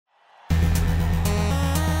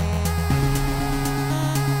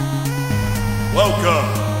Welcome,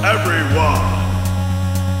 everyone.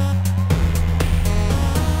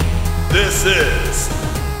 This is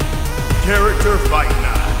Character Fight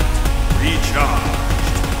Night Recharged.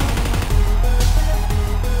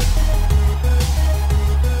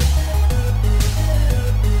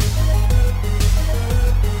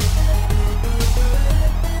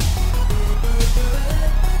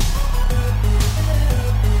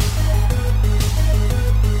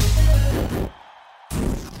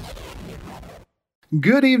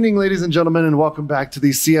 Good evening, ladies and gentlemen, and welcome back to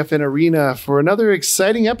the CFN Arena for another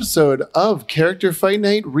exciting episode of Character Fight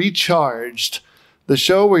Night Recharged, the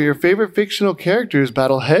show where your favorite fictional characters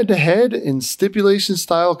battle head-to-head in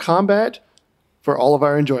stipulation-style combat for all of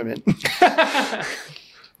our enjoyment.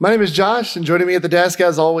 My name is Josh, and joining me at the desk,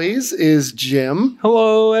 as always, is Jim.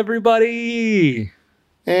 Hello, everybody.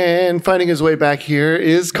 And finding his way back here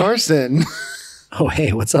is Carson. Oh,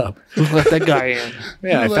 hey, what's up? Let that guy in.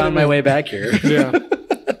 Yeah, I found my way back here. Yeah.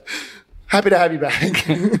 Happy to have you back.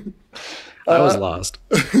 I was lost.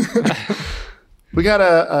 We got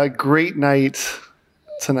a great night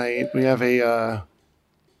tonight. We have I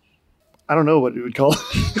don't know what we would call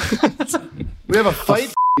it. We have a fight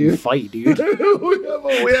for you. Fight, dude.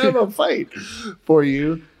 we have a fight for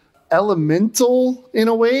you. Elemental, in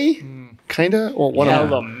a way. Kind of. Well, one of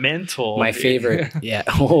them. Elemental. My favorite. Yeah.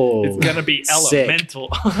 Oh, It's going to be elemental.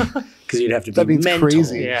 Because you'd have to That be means mental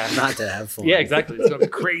crazy. Yeah. not to have fun. Yeah, exactly. It's going to be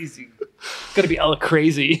crazy. It's going to be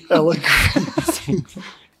crazy.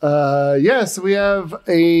 Yes, we have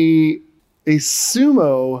a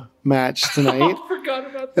sumo match tonight. I forgot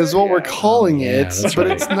about that. Is what we're calling it, that's but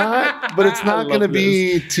right. it's not. But it's not I going to love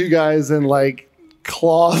be two guys in like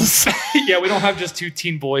cloths. Yeah, we don't have just two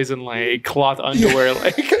teen boys in like cloth underwear.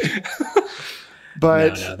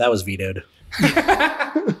 But No, that was vetoed.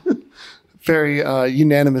 very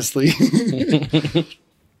unanimously.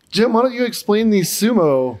 Jim, why don't you explain the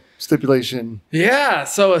sumo stipulation? Yeah,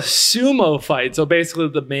 so a sumo fight. So basically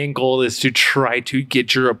the main goal is to try to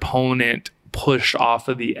get your opponent pushed off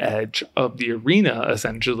of the edge of the arena,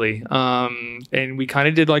 essentially. And we kind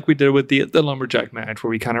of did like we did with the lumberjack match, where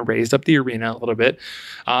we kind of raised up the arena a little bit.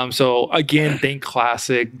 So again, think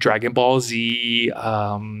classic Dragon Ball Z,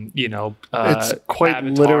 It's quite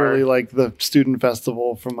Avatar. literally like the student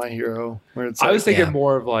festival from My Hero, where it's. I was thinking yeah.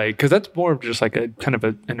 more of like, because that's more of just like a kind of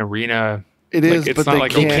an arena. It is, it's but not they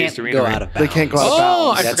like They can't. can't arena, go right? out of They bounds. can't go out of Oh,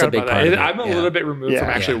 bounds. I That's a forgot big about part that. of it. I'm a Yeah. little bit removed Yeah. from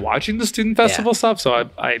actually Yeah. watching the student festival stuff, so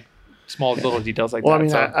I small little details like Well,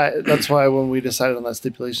 that. I mean, so. that's why when we decided on that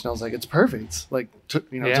stipulation, I was like, it's perfect. Like,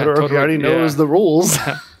 Yeah, Todoroki already knows the rules.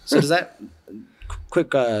 So does that,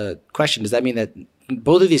 quick question, does that mean that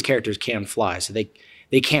both of these characters can fly? So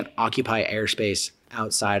they can't occupy airspace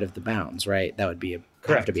outside of the bounds, right? That would be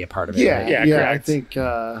have to be a part of it. Yeah, right? Yeah, yeah. correct. I think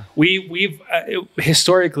We've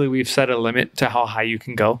historically we've set a limit to how high you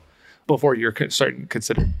can go before you're starting to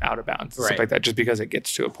consider out of bounds and stuff Right. like that, just because it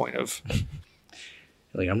gets to a point of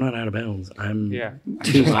Like, I'm not out of bounds. I'm 2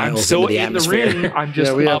 2 miles I'm still into the in the atmosphere. ring. I'm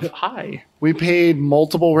just we up have- high. we paid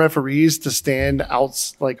multiple referees to stand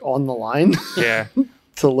out like on the line Yeah,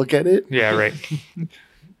 to look at it yeah, right.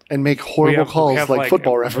 and make horrible calls like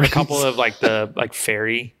football referees. A couple of like the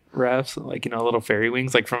fairy refs, like little fairy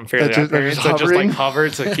wings, like from Fairly That just- Odd Parents, just that just hovering? like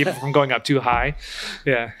hovered to keep it from going up too high.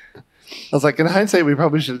 Yeah. I was like, in hindsight, we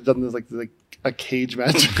probably should have done this like a cage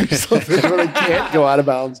match or something where they can't go out of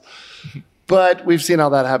bounds. But we've seen how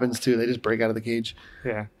that happens too. They just break out of the cage.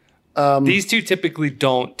 Yeah. These two typically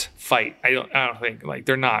don't fight. I don't think, like,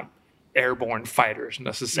 they're not airborne fighters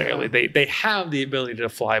necessarily. They have the ability to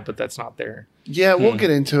fly, but that's not their. Yeah, we'll get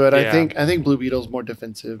into it. Yeah. I think Blue Beetle's more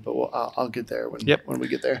defensive, but I'll get there when we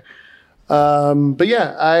get there. But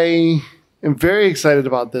yeah, I am very excited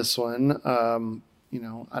about this one.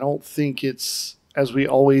 I don't think it's, as we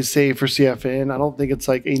always say for CFN, I don't think it's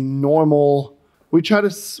like a normal. We try to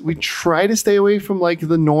stay away from like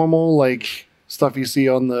the normal like stuff you see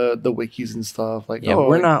on the wikis and stuff. Like, Yeah,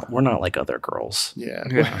 we're not like other girls. Yeah,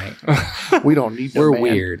 Right? we don't need. We're man.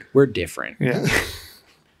 weird. We're different. Yeah.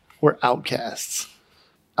 We're outcasts.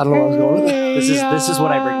 I don't know where I was going with that. This is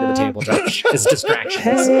what I bring to the table, Josh. Is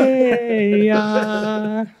distractions. Hey,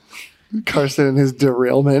 Carson and his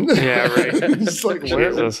derailment. yeah, right. Just like,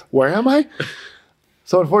 Jesus. where am I?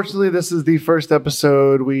 So unfortunately, this is the first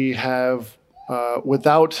episode we have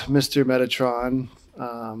without Mr. Metatron.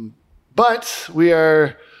 But we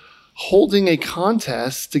are holding a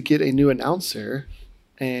contest to get a new announcer.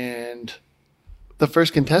 And the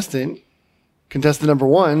first contestant number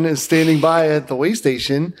 1, is standing by at the way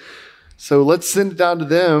station. So let's send it down to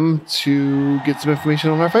them to get some information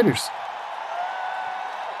on our fighters.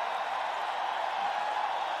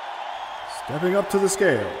 Stepping up to the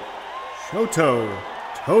scale, Todoroki.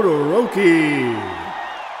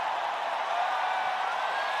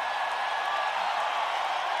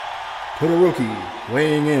 Todoroki,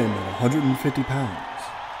 weighing in at 150 pounds,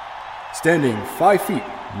 standing 5 feet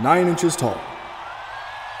 9 inches tall.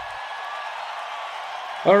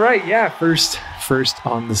 All right, yeah. First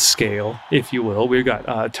on the scale, if you will, we've got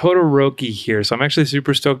Todoroki here. So I'm actually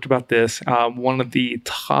super stoked about this. One of the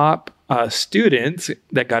top students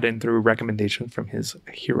that got in through recommendation from his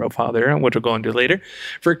hero father, which we'll go into later,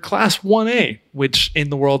 for Class 1A, which in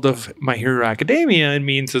the world of My Hero Academia, it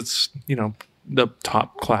means it's, the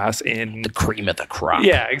top class in... The cream of the crop.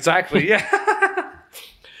 Yeah, exactly. Yeah.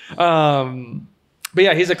 But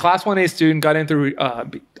yeah, he's a Class 1A student, got in through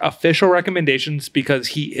official recommendations because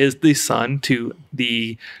he is the son to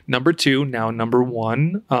the number 2, now number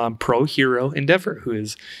 1 pro hero Endeavor, who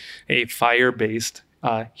is a fire-based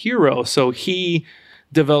hero. So he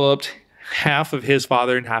developed half of his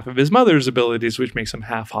father and half of his mother's abilities, which makes him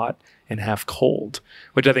half hot and half cold,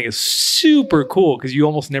 which I think is super cool because you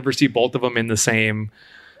almost never see both of them in the same,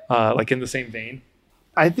 in the same vein.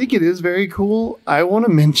 I think it is very cool. I want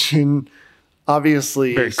to mention,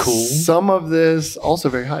 obviously, very cool. Some of this, also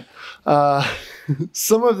very hot.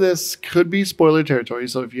 Some of this could be spoiler territory.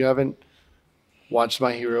 So if you haven't watched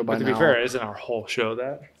My Hero by now. To be fair, isn't our whole show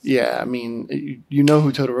that? Yeah, I mean, you know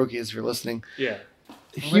who Todoroki is if you're listening. Yeah.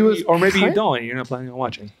 Or maybe you don't. You're not planning on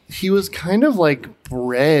watching. He was kind of like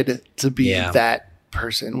bred to be that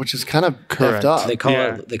person, which is kind of effed up. They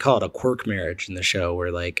call it a quirk marriage in the show,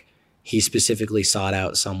 where like he specifically sought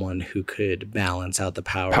out someone who could balance out the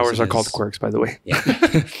powers. Powers are called quirks, by the way. Yeah.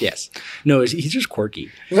 Yes. No, he's just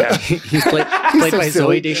quirky. Yeah. He's played by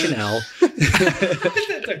Zoe Deschanel.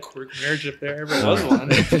 That's a quirk marriage if there ever was one.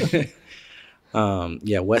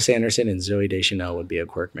 Wes Anderson and Zoe Deschanel would be a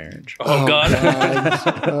quirk marriage. Oh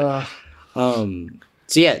God.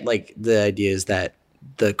 So yeah, like the idea is that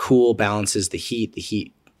the cool balances the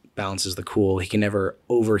heat balances the cool. He can never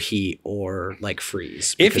overheat or like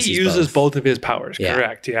freeze. If he uses both of his powers,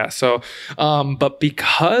 correct. Yeah. So, but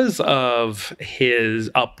because of his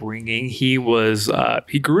upbringing, he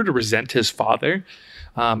grew to resent his father.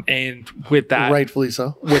 And with that, rightfully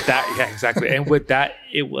so. With that, yeah, exactly. And with that,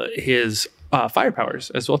 it was his fire powers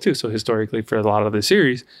as well too. So historically, for a lot of the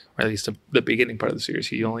series, or at least the beginning part of the series,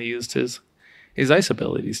 he only used his ice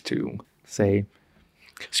abilities to say,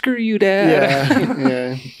 "Screw you, Dad."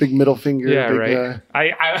 Yeah. Big middle finger. Yeah, right.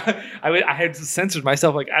 I had censored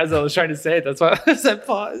myself like as I was trying to say it. That's why I said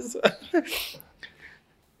pause.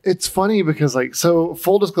 It's funny because so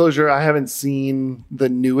full disclosure, I haven't seen the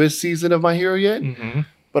newest season of My Hero yet,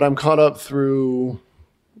 but I'm caught up through,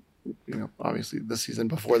 obviously the season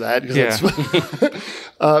before that.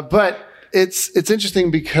 But it's interesting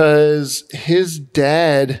because his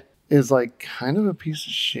dad is like kind of a piece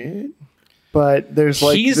of shit, but there's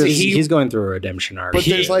like he's going through a redemption arc. But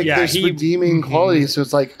there's redeeming qualities. So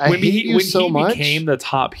it's like I hate you so much. When he became the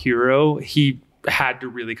top hero, he had to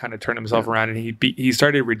really kind of turn himself around, and he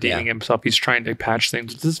started redeeming himself. He's trying to patch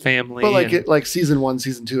things with his family. But season 1,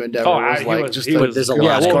 season 2 Endeavor there's a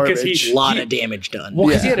lot of damage done. Well,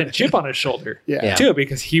 because he had a chip on his shoulder, too,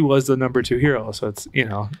 because he was the number 2 hero. So it's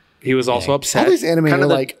he was also upset. All these anime kind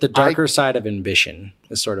are of the darker side of ambition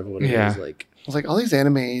is sort of what it is like. I was like, all these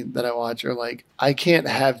anime that I watch are like, I can't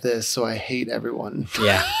have this, so I hate everyone.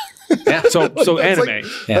 Yeah. So anime.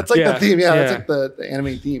 That's like the theme. Yeah, that's like the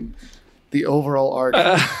anime theme. The overall arc.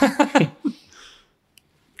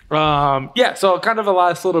 So kind of a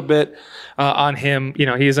last little bit on him.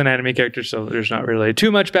 He's an anime character, so there's not really too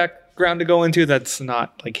much background to go into. That's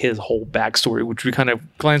not like his whole backstory, which we kind of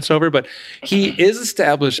glanced over. But he is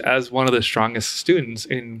established as one of the strongest students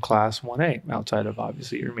in Class 1A, outside of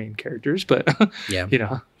obviously your main characters. But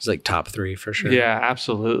he's like top 3 for sure. Yeah,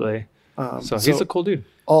 absolutely. So he's a cool dude.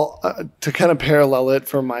 To kind of parallel it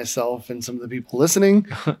for myself and some of the people listening,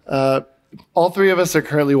 all 3 of us are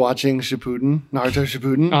currently watching Naruto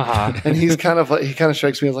Shippuden, and he kind of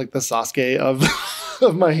strikes me as like the Sasuke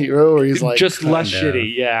of My Hero, where he's like just less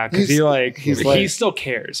shitty, because he still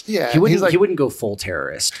cares. Yeah, he wouldn't go full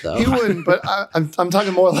terrorist though. He wouldn't, but I'm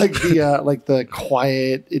talking more like the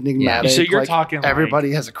quiet, enigmatic. So you're talking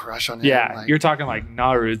everybody has a crush on him. Yeah, you're talking like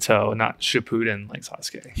Naruto, not Shippuden, like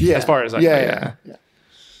Sasuke. Yeah, as far as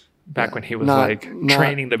back when he was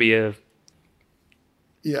training to be a.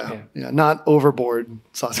 Yeah, not overboard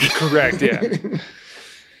Sasuke. Correct, yeah.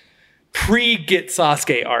 Pre-get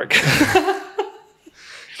Sasuke arc.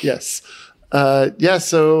 Yes.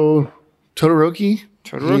 So Todoroki.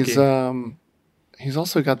 He's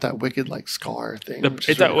also got that wicked like scar thing.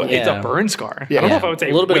 It's a burn scar. Yeah. I don't know if I would say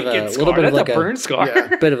A little bit of wicked a- scar. little bit of That's like a a- burn scar.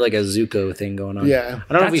 Yeah. Bit of like a Zuko thing going on. Yeah.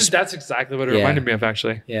 I don't know if That's exactly what it Yeah. reminded me of,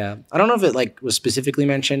 actually. Yeah. I don't know if it like was specifically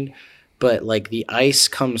mentioned, but like the ice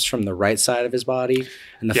comes from the right side of his body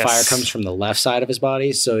and the Yes. fire comes from the left side of his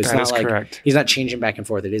body. So it's That not is like correct. he's not changing back and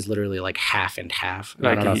forth. It is literally like half and half. And I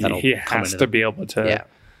Like don't know if that'll he come has into to be able to. Yeah.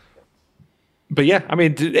 But yeah, I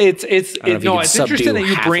mean, it's I don't know if you no, could it's interesting subdue that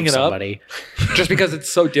you half bring of it up somebody. just because it's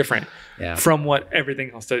so different Yeah. from what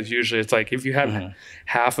everything else does. Usually, it's like if you have Mm-hmm.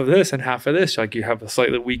 half of this and half of this, like you have a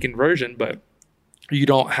slightly weakened version, but you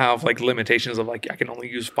don't have like limitations of like I can only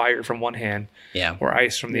use fire from one hand Yeah. or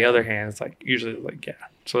ice from the other hand. It's like usually like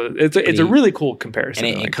So it's a really cool comparison.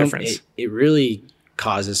 And and, like, it difference. really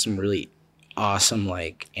causes some really awesome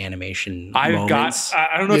like animation I moments.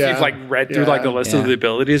 don't know if Yeah. you've like read through like the list Yeah. of the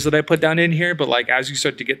abilities that I put down in here, but like as you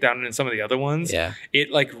start to get down in some of the other ones, Yeah.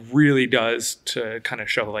 it like really does to kind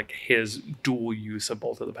of show like his dual use of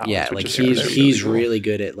both of the powers. Yeah, which like is he's cool. really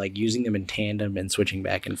good at like using them in tandem and switching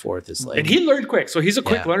back and forth. Is like And he learned quick, so he's a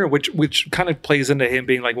quick Yeah. learner, which kind of plays into him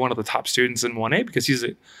being like one of the top students in 1A because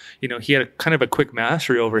he had a kind of a quick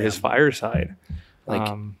mastery over his fire side. like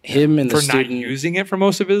him and the for student not using it for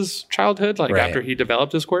most of his childhood, like Right. after he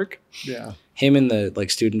developed his quirk. Yeah. him in the like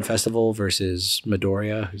student festival versus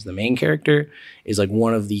Midoriya, who's the main character, is like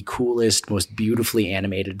one of the coolest, most beautifully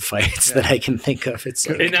animated fights that I can think of. It's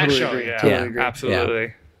like In that Totally show, agree, yeah, totally agree.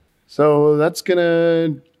 absolutely. So that's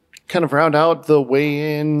gonna kind of round out the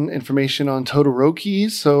weigh-in information on Todoroki.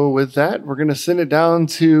 So with that, we're gonna send it down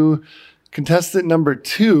to contestant number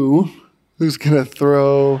 2, who's gonna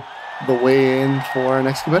throw the weigh-in for our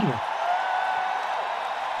next competitor.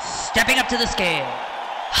 Stepping up to the scale,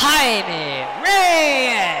 Jaime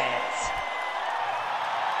Reyes.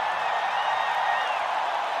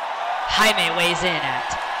 Jaime weighs in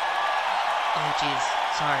at,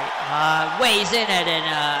 weighs in at an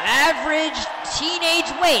average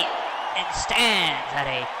teenage weight and stands at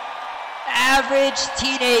a average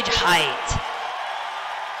teenage height.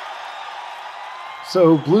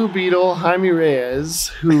 So Blue Beetle, Jaime Reyes,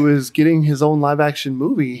 who is getting his own live-action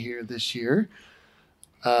movie here this year.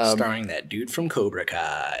 starring that dude from Cobra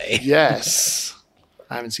Kai. Yes.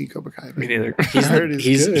 I haven't seen Cobra Kai. Me neither. I heard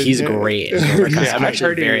He's good, he's yeah. great. in Cobra Kai. Yeah, I'm I've actually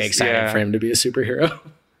heard very he's- excited yeah. for him to be a superhero.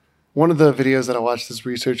 One of the videos that I watched as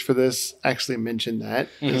research for this actually mentioned that.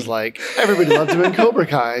 It was like, everybody loved him in Cobra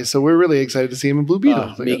Kai, so we're really excited to see him in Blue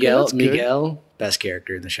Beetle. It's like, okay, that's good. Miguel, best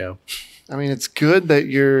character in the show. I mean, it's good that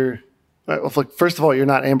you're. Well, like, first of all, you're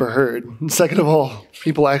not Amber Heard. And second of all,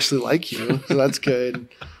 people actually like you, so that's good.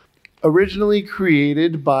 Originally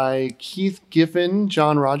created by Keith Giffen,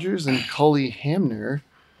 John Rogers, and Cully Hamner.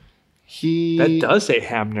 That does say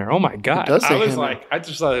Hamner. Oh my god! does say I was Hamner. like, I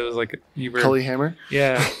just thought it was like you were. Cully Hammer?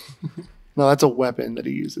 Yeah. No, that's a weapon that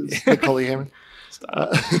he uses. The Cully Hammer.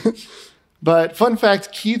 But fun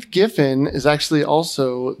fact, Keith Giffen is actually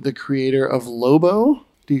also the creator of Lobo,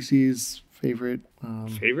 DC's favorite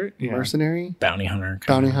Favorite? Yeah. mercenary. Bounty hunter.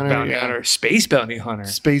 Bounty hunter. Bounty yeah. hunter, space bounty hunter.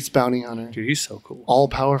 Space bounty hunter. Dude, he's so cool. All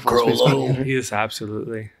powerful space bounty hunter. He is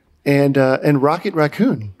absolutely. And Rocket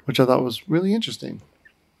Raccoon, which I thought was really interesting.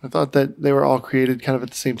 I thought that they were all created kind of at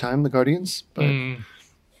the same time, the Guardians, but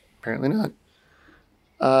apparently not.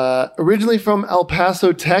 Originally from El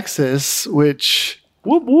Paso, Texas, which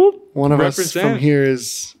Whoop whoop. one of us Represent. from here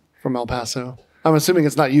is from El Paso. I'm assuming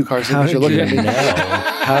it's not you, Carson, How because did you're you looking know? at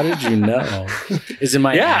me. How did you know? Is it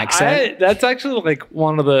my accent? That's actually like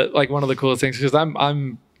one of the coolest things because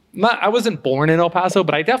I wasn't born in El Paso,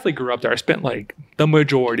 but I definitely grew up there. I spent like the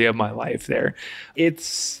majority of my life there. It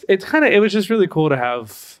was just really cool to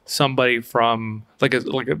have somebody from like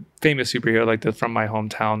a famous superhero like this from my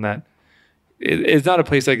hometown that it's not a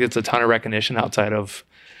place that gets a ton of recognition outside of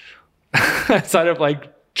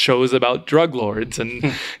like shows about drug lords and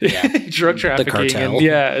drug trafficking. cartel.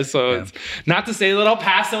 And so it's not to say that El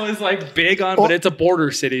Paso is like big on, but it's a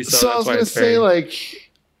border city. So, So I that's was why going to it's say, very,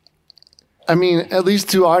 like, I mean, at least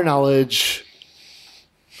to our knowledge,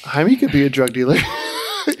 Jaime could be a drug dealer.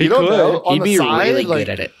 He don't could. know. On He'd the be side, really like, good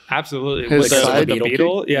at it. absolutely. His With the, side with the Beetle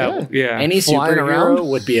Beetle. Yeah. Yeah. Any Flying superhero around?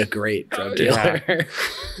 would be a great drug dealer.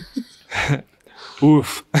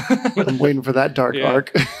 Oof. I'm waiting for that dark Yeah.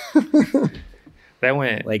 arc. That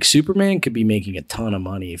went. Like Superman could be making a ton of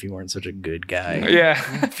money if he weren't such a good guy. Yeah.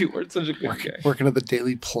 If you weren't such a good guy. Working at the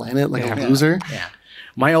Daily Planet like Yeah. a loser. Yeah.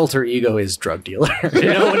 My alter ego is drug dealer.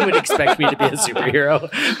 No one would expect me to be a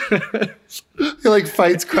superhero. He like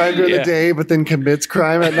fights crime during the day, but then commits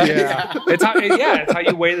crime at night. Yeah. It's how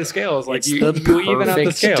you weigh the scales. Like It's you the even out the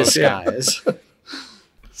perfect scales. Yeah. disguise.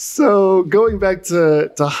 So going back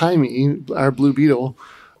to Jaime, our Blue Beetle,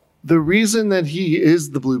 The reason that he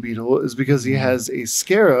is the Blue Beetle is because he has a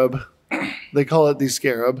scarab. They call it the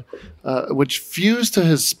scarab, which fused to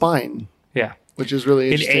his spine, Yeah. which is really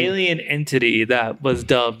An interesting. alien entity that was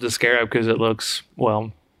dubbed the Scarab because it looks,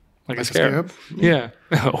 well, like a scarab. Yeah.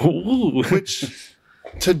 Ooh. Which,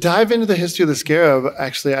 to dive into the history of the scarab,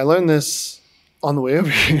 actually, I learned this on the way over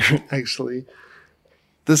here, actually.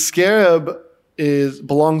 The scarab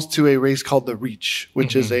belongs to a race called the Reach,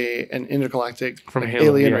 which is an intergalactic From Halo,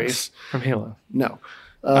 alien yes. race. From Halo. No.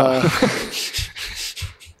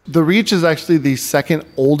 The Reach is actually the second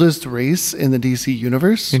oldest race in the DC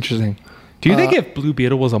universe. Interesting. Do you think if Blue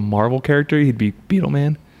Beetle was a Marvel character, he'd be Beetle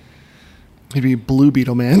Man? He'd be Blue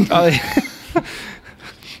Beetle Man.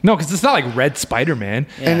 No, because it's not like Red Spider Man.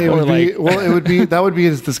 And it would be, that would be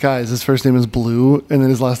his disguise. His first name is Blue, and then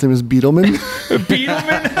his last name is Beetleman.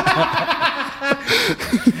 Beetleman.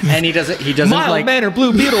 And he doesn't Mild like, Man or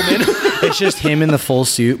Blue Beetleman. it's just him in the full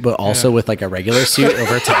suit, but also with like a regular suit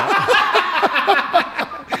over top.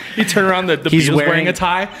 You turn around, the Beetle's wearing a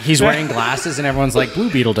tie. He's wearing glasses, and everyone's like, Blue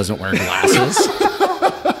Beetle doesn't wear glasses.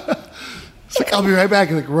 It's like, I'll be right back.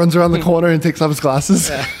 And like runs around the corner and takes off his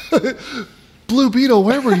glasses. Blue Beetle,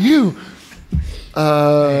 where were you?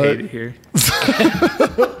 I hate it here.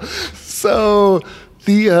 So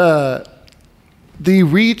the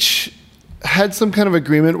Reach had some kind of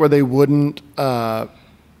agreement where they wouldn't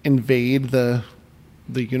invade the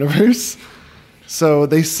universe. So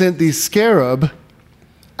they sent the Scarab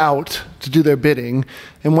out to do their bidding,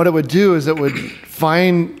 and what it would do is it would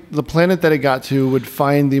find the planet that it got to, would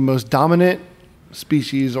find the most dominant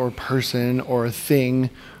species or person or thing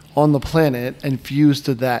on the planet and fuse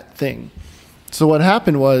to that thing. So what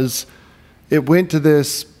happened was it went to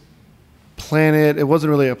this planet. It wasn't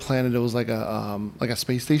really a planet, it was like a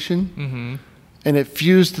space station. And it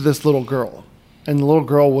fused to this little girl, and the little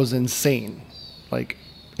girl was insane.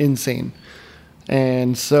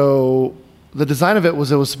 And so the design of it was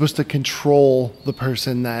supposed to control the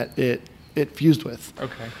person that it fused with.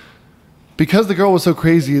 Okay. Because the girl was so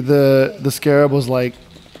crazy, the Scarab was like,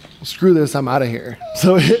 screw this, I'm out of here.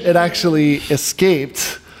 So it actually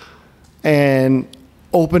escaped and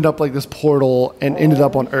opened up like this portal and ended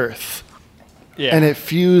up on Earth. Yeah. And it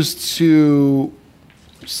fused to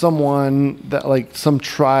someone that like some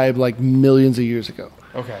tribe like millions of years ago.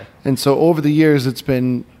 Okay. And so over the years, it's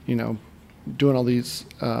been, doing all these,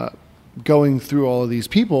 going through all of these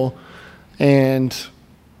people, and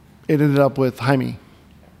it ended up with Jaime.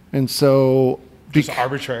 And so Just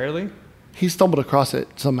arbitrarily? he stumbled across it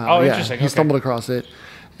somehow. Oh, interesting. He Okay. stumbled across it.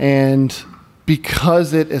 And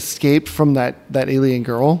because it escaped from that alien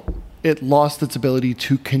girl, it lost its ability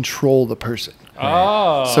to control the person.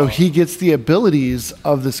 Oh. So he gets the abilities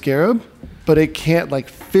of the Scarab, but it can't like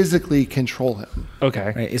physically control him.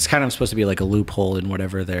 Okay. Right? It's kind of supposed to be like a loophole in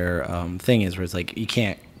whatever their thing is, where it's like you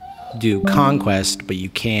can't do conquest, but you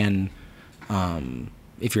can,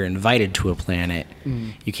 if you're invited to a planet,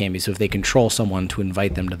 you can be. So if they control someone to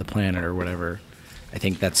invite them to the planet or whatever, I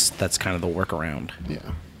think that's kind of the workaround. Yeah.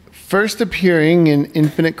 First appearing in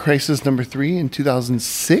Infinite Crisis number 3 in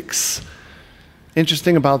 2006.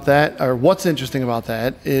 Interesting about that, or what's interesting about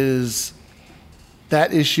that, is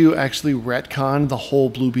that issue actually retconned the whole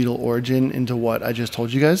Blue Beetle origin into what I just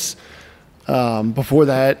told you guys. Before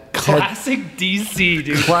that, Classic DC,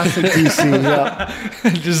 dude. classic DC. Yeah.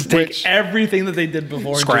 Just take Which- everything that they did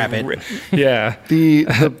before. and Scrap just it. Yeah.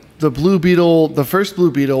 The Blue Beetle, the first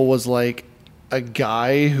Blue Beetle was like a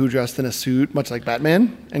guy who dressed in a suit, much like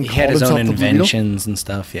Batman, and He called had his himself own the Blue Beetle. inventions and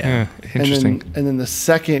stuff. Yeah. Interesting. And then the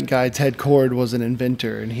second guy, Ted Cord, was an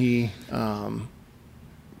inventor, and he,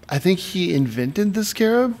 I think he invented the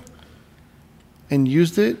Scarab and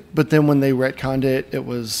used it. But then when they retconned it, it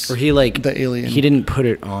was Or he like the alien. He didn't put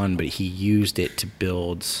it on, but he used it to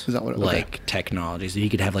build that what- okay. like technology. So he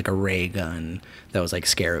could have like a ray gun that was like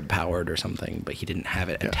Scarab powered or something, but he didn't have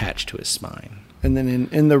it attached to his spine. And then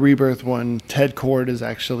in the Rebirth one, Ted Cord is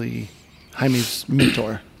actually Jaime's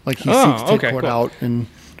mentor. Like he Oh, seeks Ted okay, Cord cool. out, and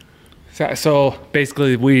So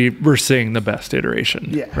basically, we're seeing the best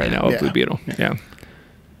iteration right now of Yeah. Blue Beetle. Yeah.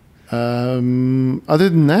 other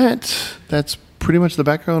than that, that's pretty much the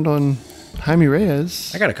background on Jaime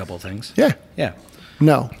Reyes. I got a couple of things. Yeah. Yeah.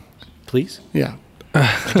 No. Please. Yeah.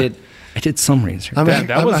 I did some research. I mean,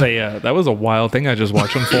 That was a wild thing I just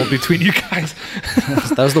watched unfold between you guys.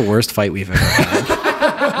 That was the worst fight we've ever had.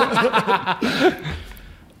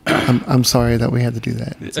 I'm sorry that we had to do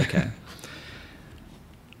that. It's okay.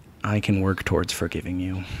 I can work towards forgiving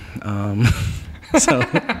you.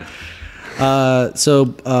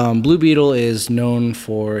 Blue Beetle is known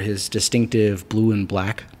for his distinctive blue and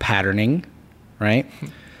black patterning, right?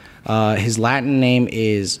 His Latin name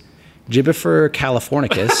is Gibbifer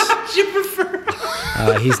californicus.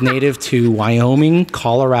 He's native to Wyoming,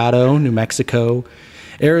 Colorado, New Mexico,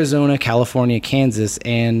 Arizona, California, Kansas,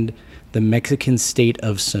 and the Mexican state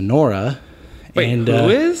of Sonora. Wait, and, who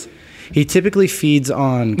is? He typically feeds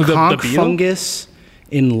on conch fungus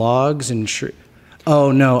in logs and trees.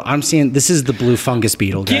 Oh, no, I'm seeing... This is the blue fungus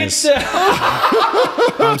beetle, guys.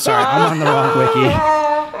 I'm sorry, I'm on the wrong wiki.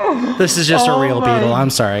 This is just a real beetle. I'm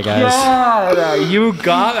sorry, guys. God, you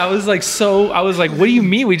got... I was like, what do you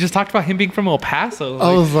mean? We just talked about him being from El Paso.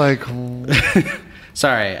 I was like...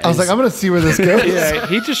 Sorry. I was like, I'm going to see where this goes. Yeah,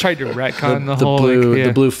 he just tried to retcon the whole... Blue,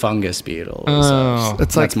 the blue fungus beetle. Oh.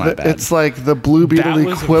 It's like my bad. It's like the blue beetle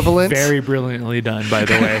equivalent. Very brilliantly done, by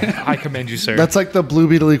the way. I commend you, sir. That's like the blue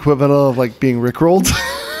beetle equivalent of like being rickrolled.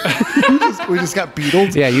 we just got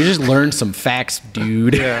beetled. Yeah, you just learned some facts,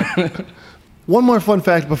 dude. Yeah. One more fun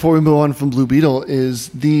fact before we move on from Blue Beetle is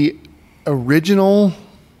the original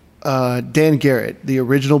Dan Garrett, the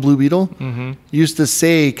original Blue Beetle, used to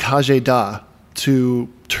say Kaje Da to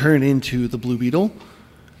turn into the Blue Beetle.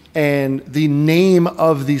 And the name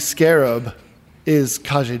of the scarab is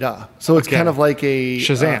Kaje Da. So it's kind of like a...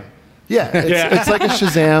 Shazam. It's like a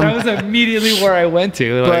Shazam. That was immediately where I went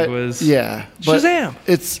to. Shazam.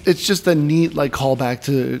 It's just a neat like callback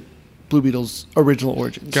to Blue Beetle's original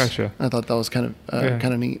origins. Gotcha. I thought that was kind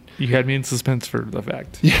of neat. You had me in suspense for the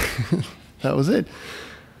fact. Yeah, that was it.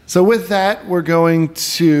 So with that, we're going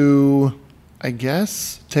to, I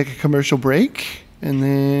guess, take a commercial break, and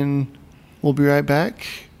then we'll be right back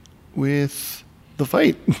with the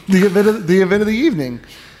fight, the event of the evening.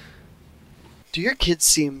 Do your kids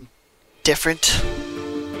seem different?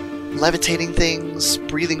 Levitating things,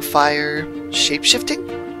 breathing fire,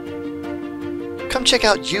 shape-shifting? Come check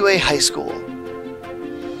out UA High School.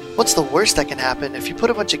 What's the worst that can happen if you put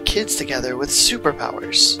a bunch of kids together with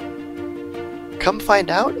superpowers? Come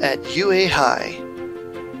find out at UA High.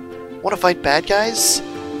 Want to fight bad guys?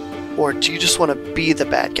 Or do you just want to be the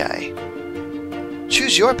bad guy?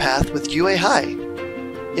 Choose your path with UA High.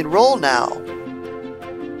 Enroll now.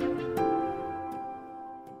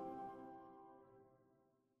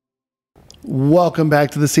 Welcome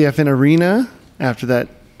back to the CFN Arena after that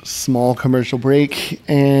small commercial break,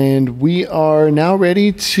 and we are now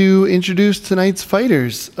ready to introduce tonight's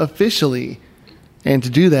fighters officially. And to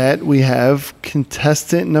do that, we have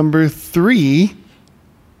contestant number 3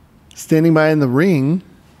 standing by in the ring.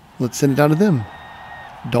 Let's send it down to them.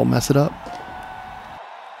 Don't mess it up.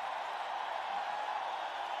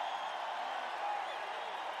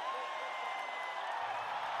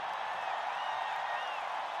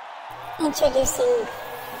 Introducing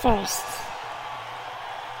first.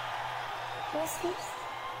 Who's first?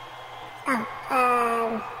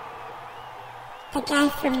 Oh, the guy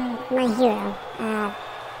from My Hero,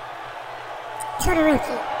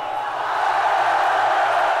 Todoroki.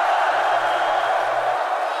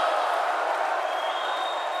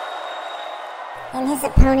 And his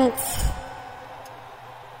opponent,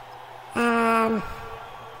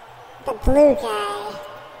 the blue guy,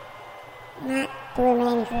 not Blue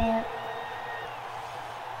Man Group.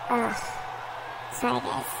 Sorry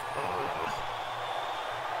guys.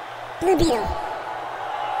 Blue Beetle.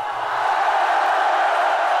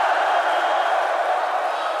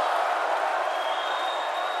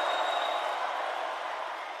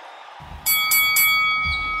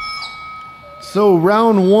 So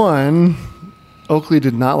round 1, Oakley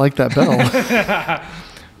did not like that bell.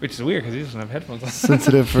 Which is weird because he doesn't have headphones on.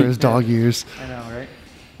 Sensitive for his dog ears. I know, right?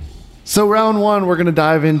 So round 1, we're going to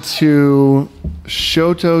dive into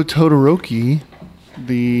Shoto Todoroki,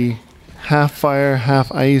 the half fire,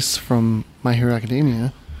 half ice from My Hero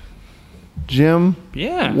Academia. Jim,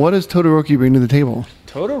 what does Todoroki bring to the table?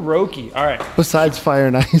 Todoroki, all right. Besides fire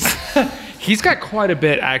and ice. He's got quite a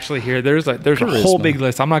bit actually here. There's a whole big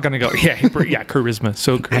list. I'm not going to go. Yeah, charisma.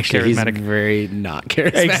 So actually, charismatic. He's very not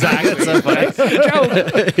charismatic.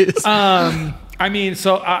 Exactly. I mean,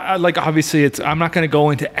 so like obviously I'm not going to go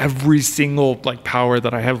into every single like power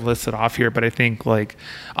that I have listed off here, but I think like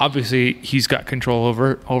obviously he's got control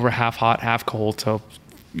over half hot, half cold. So,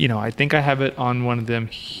 I think I have it on one of them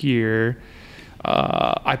here.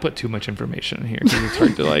 I put too much information in here because it's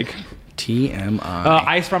hard to like. TMI.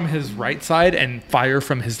 Ice from his right side and fire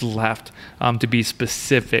from his left, to be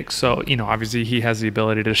specific. So, obviously he has the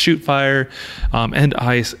ability to shoot fire and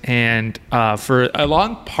ice. And for a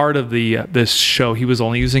long part of this show, he was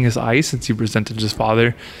only using his ice since he resented his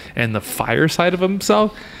father and the fire side of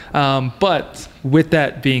himself. But with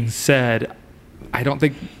that being said, I don't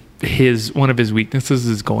think one of his weaknesses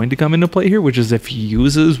is going to come into play here, which is if he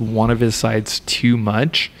uses one of his sides too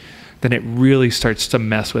much then it really starts to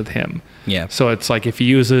mess with him. Yeah. So it's like if he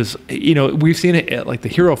uses, we've seen it at like the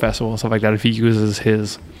Hero Festival and stuff like that. If he uses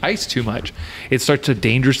his ice too much, it starts to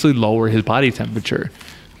dangerously lower his body temperature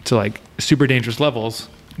to like super dangerous levels.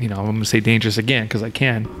 I'm going to say dangerous again because I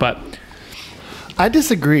can, but I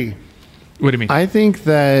disagree. What do you mean? I think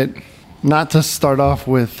that, not to start off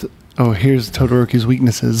with, here's Todoroki's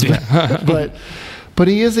weaknesses, but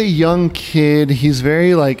he is a young kid. He's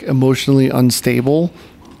very like emotionally unstable,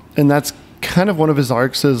 and that's kind of one of his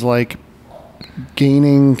arcs is like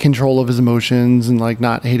gaining control of his emotions and like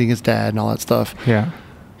not hating his dad and all that stuff. Yeah.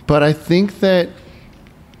 But I think that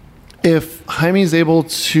if Jaime's able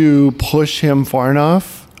to push him far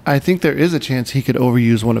enough, I think there is a chance he could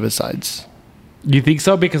overuse one of his sides. You think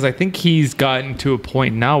so? Because I think he's gotten to a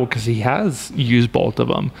point now because he has used both of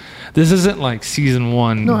them. This isn't like season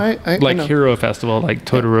 1, I know. Hero Festival, like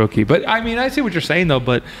Todoroki. Yeah. But I mean, I see what you're saying though.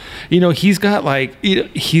 But he's got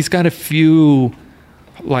he's got a few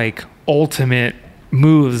like ultimate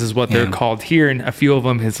moves, is what they're called here, and a few of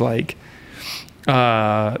them is like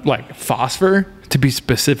phosphor, to be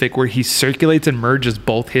specific, where he circulates and merges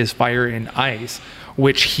both his fire and ice,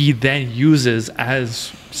 which he then uses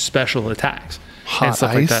as special attacks. Hot and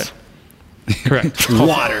stuff ice? like that. Correct.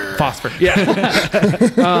 Water. Phosphor.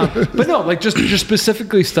 Yeah. But no, like just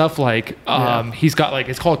specifically stuff like he's got like,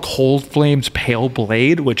 it's called Cold Flame's Pale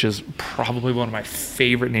Blade, which is probably one of my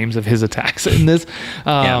favorite names of his attacks in this.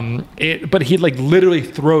 But he like literally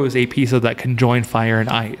throws a piece of that conjoined fire and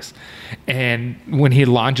ice. And when he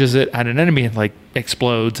launches it at an enemy, it like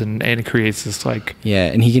explodes and it creates this like... Yeah,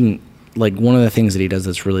 and he can, like, one of the things that he does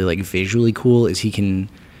that's really like visually cool is he can,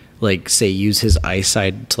 like, say, use his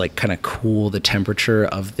eyesight to like kind of cool the temperature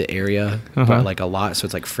of the area by like a lot, so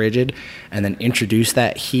it's like frigid, and then introduce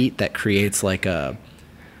that heat that creates like a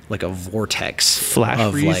vortex Flash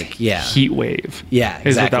of freeze, like heat wave. Yeah, exactly.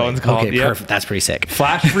 Is what that one's called. Okay, perfect. That's pretty sick.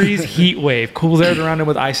 Flash freeze, heat wave, cools air around him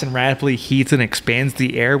with ice and rapidly heats and expands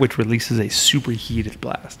the air, which releases a superheated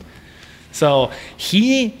blast. So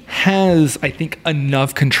he has, I think,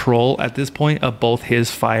 enough control at this point of both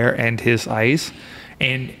his fire and his ice,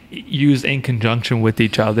 and used in conjunction with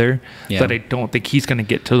each other, that I don't think he's going to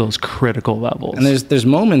get to those critical levels. And there's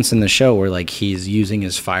moments in the show where like he's using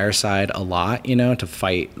his fire side a lot, to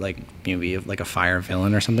fight like maybe like a fire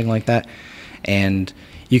villain or something like that, and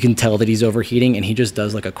you can tell that he's overheating, and he just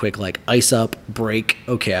does like a quick like ice up, break.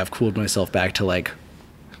 Okay, I've cooled myself back to like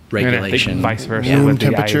regulation. And I think vice versa Room with the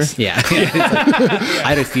temperature. ice. Yeah,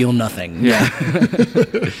 I feel nothing. Yeah.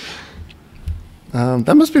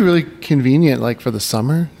 That must be really convenient, like for the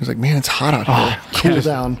summer. He's like, man, it's hot out here. Cool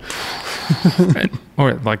down.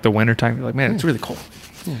 Or like the wintertime, you're like, man, it's really cold.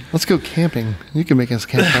 Let's go camping. You can make us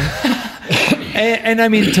campfire. And I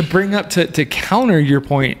mean, to bring up, to counter your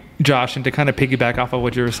point, Josh, and to kind of piggyback off of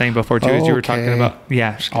what you were saying before too, as you were talking about,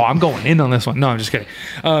 I'm going in on this one. No, I'm just kidding.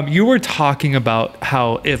 You were talking about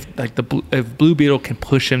how if Blue Beetle can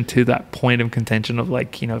push him to that point of contention of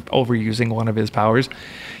like, overusing one of his powers,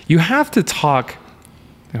 you have to talk.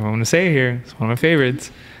 I'm going to say it here. It's one of my favorites.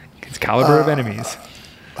 It's caliber of enemies.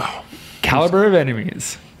 Caliber of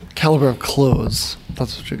enemies. Caliber of clothes.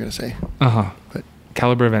 That's what you're going to say. But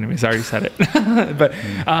Caliber of enemies. I already said it. But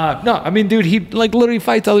no, I mean, dude, he like literally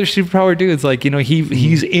fights other superpower dudes. Like,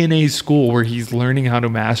 he's in a school where he's learning how to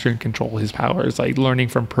master and control his powers, like learning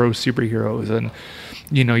from pro superheroes. And,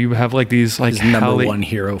 you have like these like his number one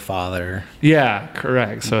hero father. Yeah,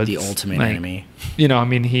 correct. So the it's ultimate like, enemy. I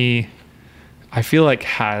mean, I feel like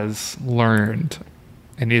has learned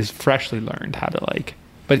and is freshly learned how to like,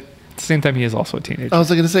 but at the same time, he is also a teenager. I was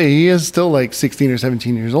going to say, he is still like 16 or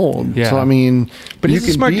 17 years old. Yeah. So, I mean, but he's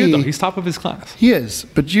a smart dude, though. He's top of his class. He is.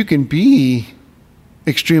 But you can be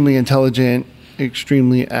extremely intelligent,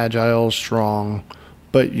 extremely agile, strong,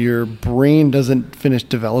 but your brain doesn't finish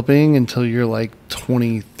developing until you're like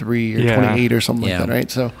 23 or 28 or something like that, right?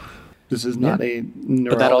 So, this is not a neurology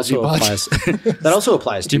But that also podcast. applies. That also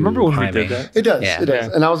applies to. Do you remember when Jaime. we did that? It does. Yeah. It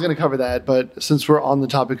does. And I was going to cover that, but since we're on the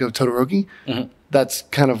topic of Todoroki, that's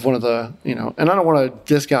kind of one of the, and I don't want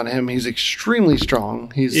to discount him. He's extremely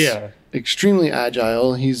strong. He's extremely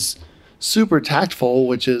agile. He's super tactful,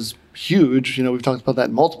 which is huge. We've talked about that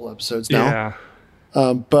in multiple episodes now.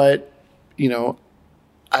 Yeah. But,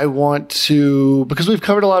 I want to, because we've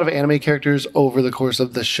covered a lot of anime characters over the course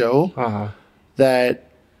of the show, that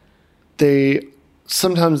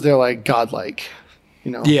sometimes they're like godlike,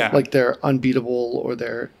 like they're unbeatable or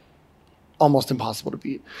they're almost impossible to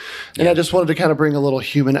beat. And I just wanted to kind of bring a little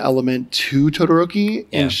human element to Todoroki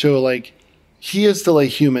and show like he is still a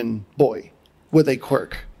human boy with a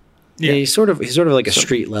quirk. Yeah, he's sort of like a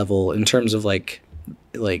street level in terms of like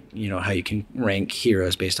like, you know, how you can rank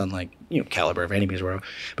heroes based on like, you know, caliber of enemies or whatever.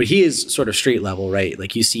 But he is sort of street level, right?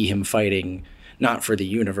 Like you see him fighting not for the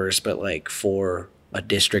universe, but like for a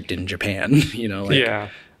district in Japan, you know, like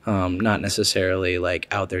not necessarily like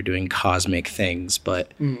out there doing cosmic things,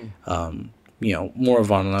 but you know, more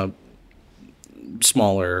of on a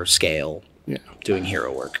smaller scale, doing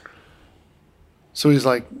hero work. So he's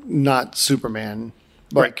like not Superman,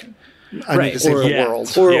 like I need to save the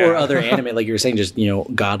world, or other anime, like you were saying, just, you know,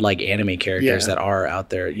 godlike anime characters that are out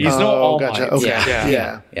there. He's no All Might. Okay.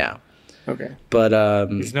 Yeah. Okay. But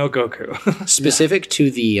he's no Goku. specific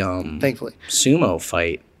to the thankfully Sumo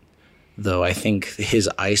fight, though, I think his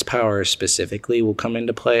ice power specifically will come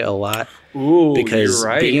into play a lot. Ooh, because you're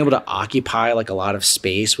right. being able to occupy like a lot of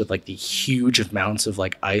space with like the huge amounts of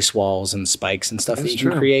like ice walls and spikes and stuff that you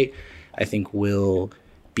can create, I think will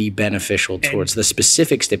be beneficial towards the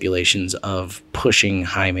specific stipulations of pushing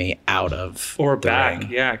Jaime out of or the back.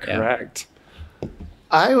 ring. Yeah, correct.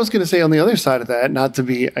 I was going to say on the other side of that, not to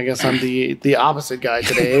be, I guess I'm the opposite guy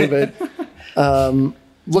today, but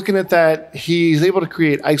looking at that, he's able to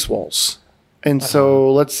create ice walls. And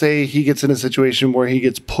so let's say he gets in a situation where he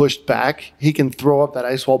gets pushed back, he can throw up that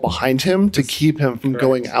ice wall behind him to keep him from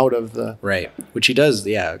going out of the which he does,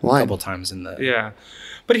 a line. couple times in the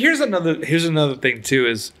But here's another thing too,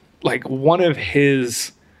 is like one of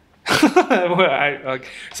his I'm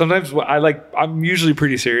usually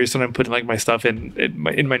pretty serious when I'm putting like my stuff in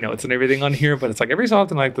my notes and everything on here, but it's like every so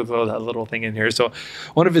often I like to throw that little thing in here. So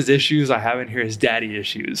one of his issues I have in here is daddy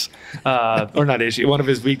issues, or not issue, one of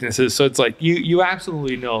his weaknesses. So it's like you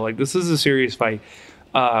absolutely know, like, this is a serious fight.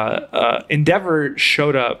 Endeavor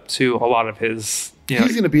showed up to a lot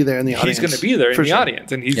he's going to be there in the audience. He's going to be there in the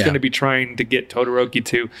audience, and he's going to be trying to get Todoroki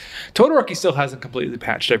to. Todoroki still hasn't completely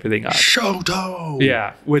patched everything up. Shoto.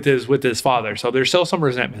 Yeah, with his father. So there's still some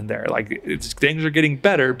resentment there. Like, things are getting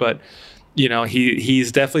better, but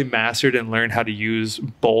he's definitely mastered and learned how to use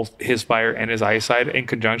both his fire and his eyesight in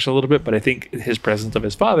conjunction a little bit. But I think his presence of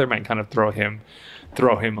his father might kind of throw him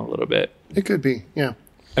a little bit. It could be, yeah.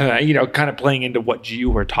 Kind of playing into what you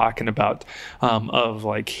were talking about, of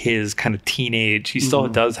like his kind of teenage. He still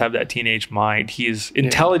does have that teenage mind. He is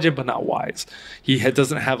intelligent but not wise. He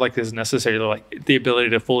doesn't have like this necessarily like the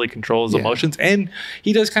ability to fully control his emotions, and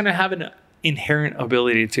he does kind of have an inherent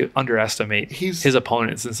ability to underestimate his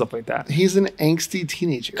opponents and stuff like that. He's an angsty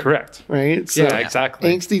teenager. Correct. Right? So exactly.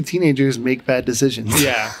 Angsty teenagers make bad decisions.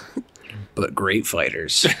 Yeah. But great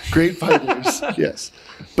fighters. Great fighters, yes.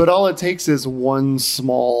 But all it takes is one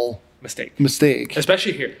small mistake.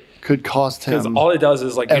 Especially here. Could cost him. Because all it does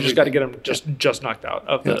is like everything. You just got to get him just knocked out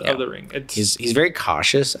of the ring. He's very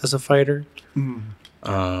cautious as a fighter. So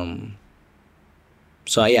I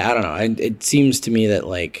don't know. It seems to me that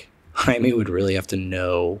like Jaime would really have to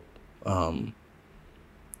know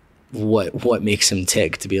what makes him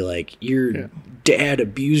tick to be like, your dad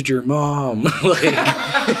abused your mom. Like,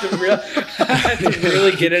 to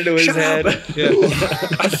really get into his head.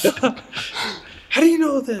 How do you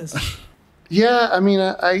know this? Yeah, I mean,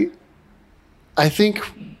 I think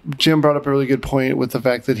Jim brought up a really good point with the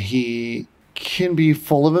fact that he can be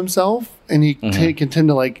full of himself and he can tend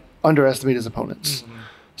to like underestimate his opponents.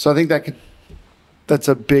 So I think that's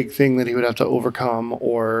a big thing that he would have to overcome,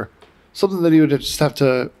 or something that he would just have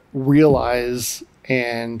to realize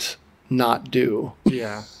and not do.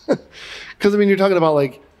 Yeah. Because, I mean, you're talking about,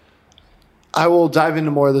 like, I will dive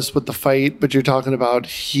into more of this with the fight, but you're talking about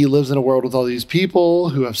he lives in a world with all these people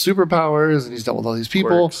who have superpowers, and he's dealt with all these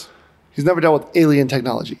people. Works. He's never dealt with alien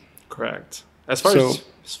technology. Correct. As far as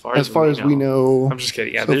we know. I'm just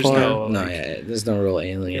kidding. Yeah, so there's far. There's no real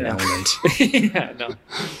alien element. Yeah, no.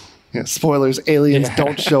 Yeah, spoilers, aliens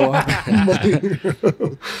don't show up.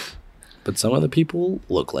 But some of the people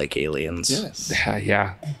look like aliens. Yes.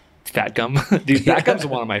 Yeah. Fat Gum. Dude, Fat Gum's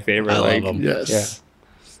one of my favorite. I love them. Yes. Yeah.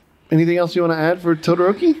 Anything else you want to add for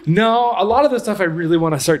Todoroki? No, a lot of the stuff I really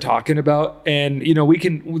want to start talking about, and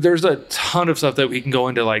there's a ton of stuff that we can go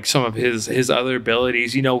into, like some of his other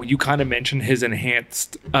abilities. You kind of mentioned his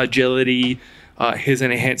enhanced agility, his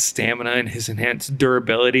enhanced stamina, and his enhanced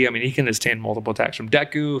durability. I mean, he can withstand multiple attacks from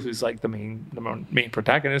Deku, who's like the main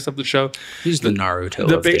protagonist of the show. He's the Naruto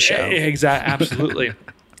of the show. Exactly, absolutely.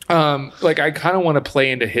 Like, I kind of want to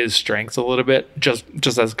play into his strengths a little bit, just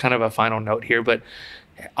as kind of a final note here, but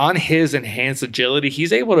on his enhanced agility,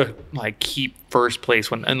 he's able to like keep first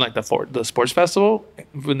place in like the sports festival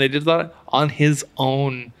when they did that on his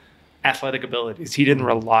own athletic abilities. He didn't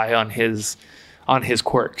rely on his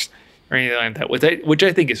quirks or anything like that, which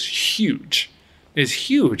I think is huge. Is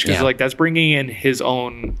huge because like that's bringing in his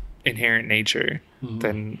own inherent nature.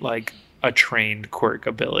 Then like a trained quirk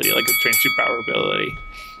ability, like a trained superpower ability.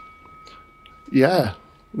 Yeah,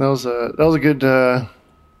 that was a good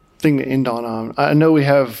thing to end on. I know we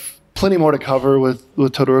have plenty more to cover with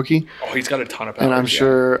Todoroki. Oh, he's got a ton of powers.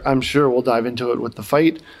 And I'm sure we'll dive into it with the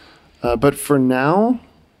fight. But for now,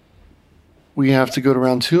 we have to go to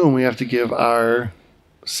round 2, and we have to give our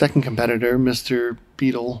second competitor, Mr.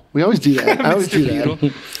 Beetle. We always do that. I always do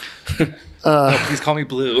that. No, please call me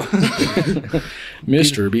Blue.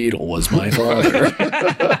 Mr. Beetle was my father.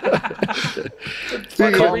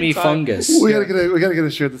 Call me Fungus. We gotta get a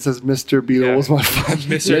shirt that says Mr. Beetle was my father.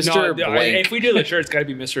 Mr. Blank. If we do the shirt, it's got to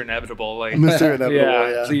be Mr. Inevitable. Like Mr. Inevitable.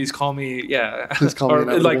 Yeah. Please call me. Yeah. Please call me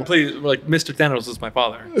Inevitable. Like please, like Mr. Thanos is my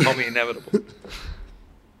father. Call me Inevitable.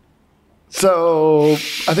 So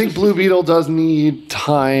I think Blue Beetle does need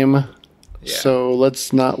time. Yeah. So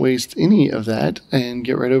let's not waste any of that and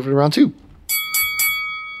get right over to round 2.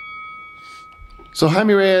 So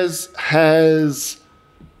Jaime Reyes has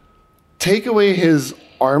take away his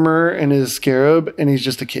armor and his scarab, and he's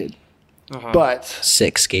just a kid. But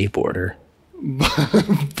Sick skateboarder.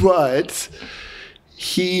 but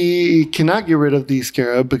he cannot get rid of the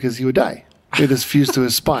scarab because he would die. It is fused to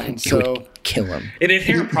his spine. So Kill him. An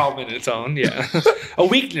inherent problem in its own. Yeah. A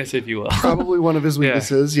weakness, if you will. probably one of his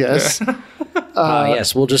weaknesses. Yes.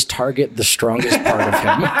 Yes, we'll just target the strongest part of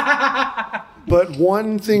him. But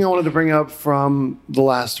one thing I wanted to bring up from the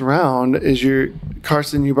last round is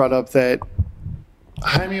Carson, you brought up that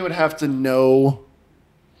Jaime would have to know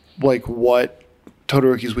like what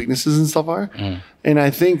Todoroki's weaknesses and stuff are. And I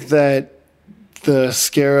think that the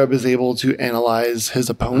scarab is able to analyze his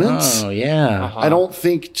opponents. Oh, yeah. I don't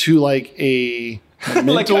think to like a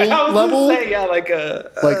mental level. Like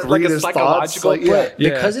read a his thoughts, psychological.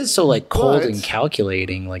 Because it's so like cold But- and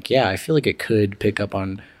calculating, like, yeah, I feel like it could pick up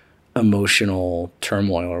on emotional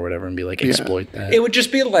turmoil or whatever and be like, exploit that. It would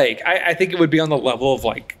just be like, I think it would be on the level of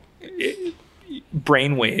like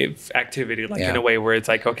brainwave activity, like in a way where it's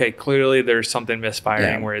like, okay, clearly there's something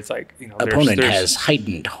misfiring where it's like, you know, opponent has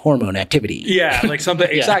heightened hormone activity. Yeah, like something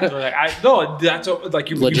exactly. Like that's what, like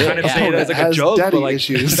you kind of say it as like a has joke, daddy but like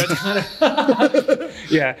issues. that's kind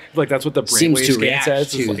of like that's what the Seems brainwave to scan react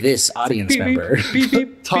says. to It's like, this audience member.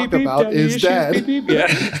 Talk about his dad.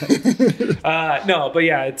 Yeah. No, but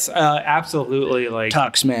yeah, it's absolutely like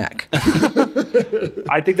Talk smack.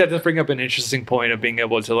 I think that does bring up an interesting point of being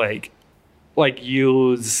able to like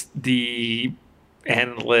use the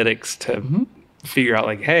analytics to figure out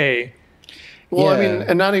like, hey, Well, I mean,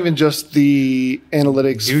 and not even just the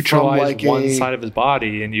analytics neutralize from like one side of his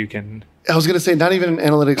body, and you can. I was going to say, not even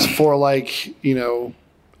analytics for like, you know,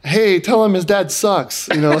 hey, tell him his dad sucks.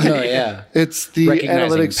 You know, like, it's the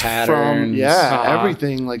Recognizing analytics patterns. from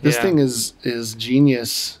everything. Like this Yeah. thing is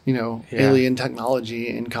genius. You know, alien technology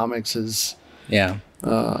in comics is. Yeah,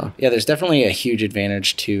 there's definitely a huge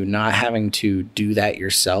advantage to not having to do that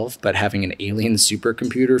yourself, but having an alien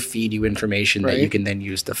supercomputer feed you information that you can then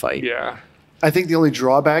use to fight. Yeah. I think the only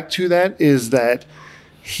drawback to that is that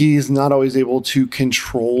he's not always able to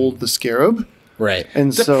control the scarab. Right. And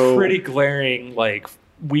It's so a pretty glaring like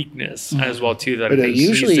weakness as well too that It it is.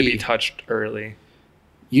 needs to Usually- be touched early.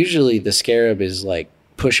 Usually the scarab is like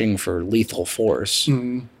pushing for lethal force.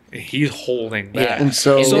 He's holding back. And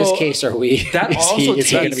so In this case, are we? That is also he going to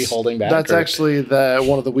takes- be holding back? That's or- actually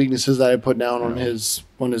one of the weaknesses that I put down on his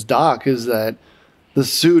doc is that the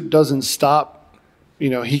suit doesn't stop. You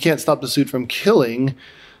know, he can't stop the suit from killing.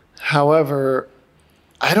 However,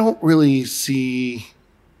 I don't really see.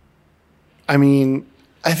 I mean,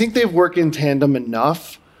 I think they've worked in tandem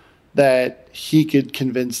enough that he could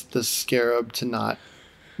convince the scarab to not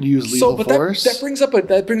use lethal force. That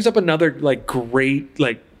brings up another like great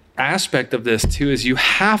like aspect of this too is you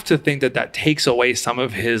have to think that takes away some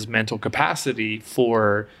of his mental capacity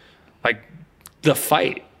for like the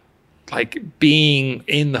fight, like being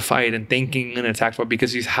in the fight and thinking an attack for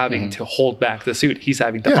because he's having to hold back the suit. He's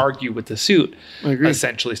having to argue with the suit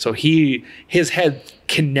essentially. So his head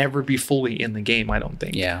can never be fully in the game, I don't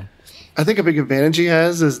think. Yeah. I think a big advantage he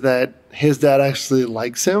has is that his dad actually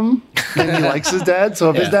likes him and he likes his dad. So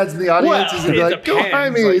if his dad's in the audience, he's going to be like, go depends.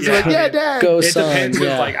 Jaime. He's Like, like, yeah, dad. Go, It son. depends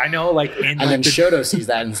Yeah. if like I know like in And like, then the Shoto sees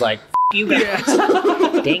that and is like, you guys.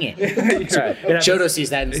 Dang it. Shoto sees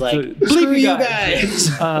that and is like, screw you guys.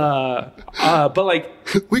 but like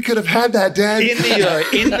We could have had that, dad. in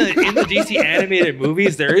the DC animated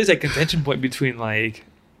movies, there is a contention point between like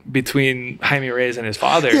between Jaime Reyes and his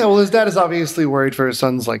father. Yeah, well, his dad is obviously worried for his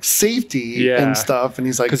son's like safety and stuff, and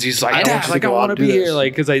he's like, because he's like, Dad, like I want to be here,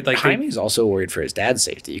 like because I like Jaime's also worried for his dad's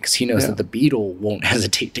safety because he knows that the Beetle won't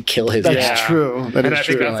hesitate to kill his dad. That's true. That and is I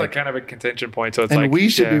true. think that's like kind of a contention point. So it's and like we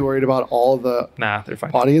should be worried about all the they're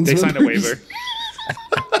fine. audience They signed a members. waiver.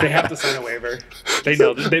 They have to sign a waiver. They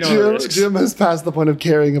know the risks. Jim has passed the point of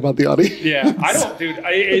caring about the audience. Yeah, I don't, dude.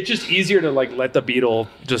 It's just easier to like let the Beetle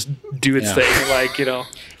just do its thing, like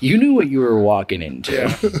You knew what you were walking into.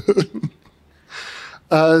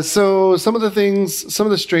 Yeah. So some of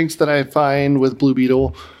the strengths that I find with Blue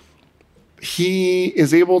Beetle, he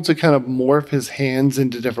is able to kind of morph his hands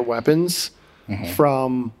into different weapons,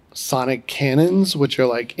 from sonic cannons, which are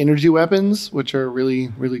like energy weapons, which are really,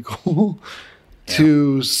 really cool,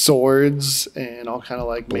 to swords and all kind of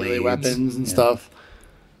like melee weapons and stuff.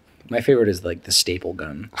 My favorite is like the staple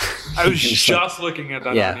gun. I was just looking at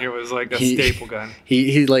that on here. It was like a staple gun.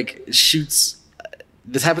 He like shoots.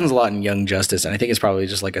 This happens a lot in Young Justice, and I think it's probably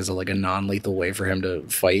just like as a non-lethal way for him to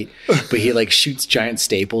fight. But he like shoots giant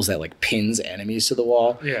staples that like pins enemies to the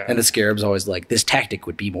wall. Yeah. And the Scarab's always like, this tactic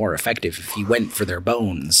would be more effective if he went for their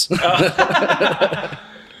bones.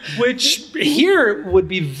 Which here would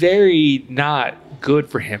be very not good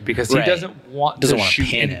for him because he doesn't want to wanna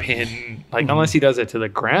shoot and pin like unless he does it to the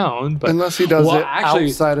ground. But unless he does it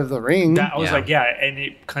outside of the ring. That was and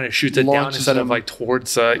it kind of shoots it down instead of like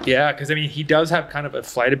towards because I mean he does have kind of a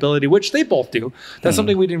flight ability, which they both do. That's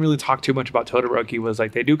something we didn't really talk too much about Todoroki, was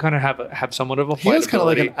like they do kind of have somewhat of a flight He has kind of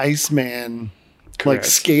like an Iceman. Like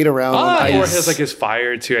skate around on ice. Or has like his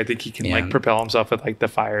fire too. I think he can like propel himself with like the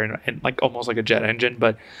fire and like almost like a jet engine.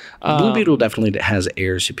 But Blue Beetle definitely has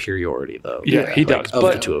air superiority though. Yeah, he does. Of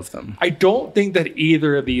but the two of them, I don't think that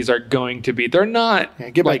either of these are going to be. They're not.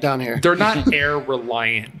 Get back down here. They're not air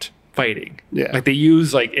reliant fighting. Yeah, like they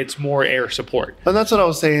use it's more air support. And that's what I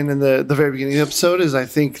was saying in the very beginning of the episode. Is I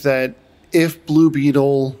think that if Blue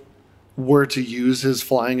Beetle were to use his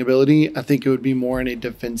flying ability, I think it would be more in a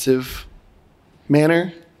defensive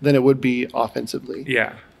manner than it would be offensively.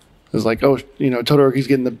 Yeah. It's like, Todoroki's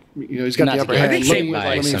getting the, he's got the upper hand. I think same with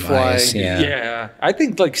let me fly. Yeah. I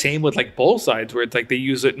think same with both sides where it's like they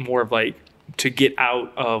use it more of to get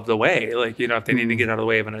out of the way. Like, if they need to get out of the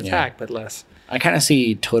way of an attack, but less. I kind of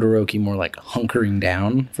see Todoroki more like hunkering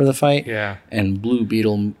down for the fight. Yeah. And Blue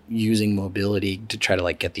Beetle using mobility to try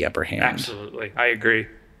to get the upper hand. Absolutely. I agree.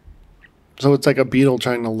 So it's like a beetle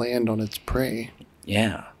trying to land on its prey.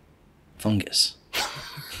 Yeah. Fungus.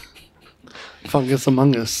 Fungus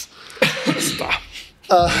among us. Stop.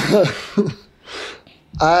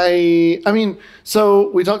 I mean,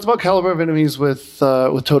 so we talked about caliber of enemies with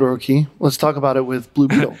Todoroki. Let's talk about it with Blue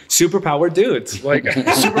Beetle. Superpowered dudes,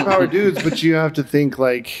 superpowered dudes, but you have to think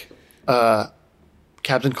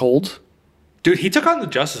Captain Cold. Dude, he took on the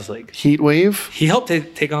Justice League. Heat Wave. He helped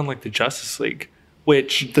take on the Justice League,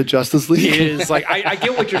 which the Justice League is I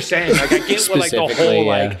get what you're saying. I get what the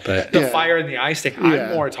whole fire and the ice thing.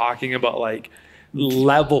 I'm more talking about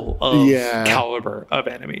level of caliber of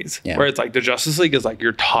enemies, where it's the Justice League is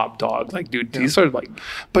your top dog. Dude, these are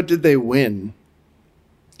But did they win?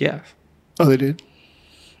 Yeah. Oh, they did.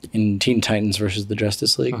 In Teen Titans versus the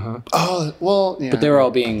Justice League. Oh well, but they were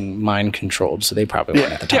all being mind controlled, so they probably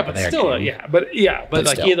weren't at the top of their game. But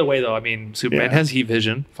either way though, I mean, Superman has heat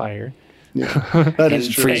vision, fire. Yeah, that is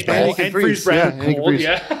true. Freeze breath. And freeze breath, cold.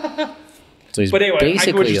 Yeah. So he's but anyway, basically I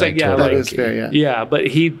get what you're saying. that is fair. Yeah, but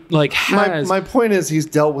he has. My point is he's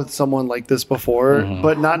dealt with someone like this before,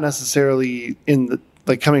 but not necessarily in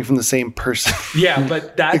the coming from the same person. Yeah,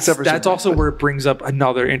 but that's also where it brings up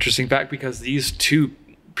another interesting fact, because these two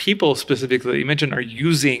people specifically that you mentioned are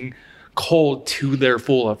using cold to their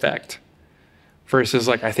full effect, versus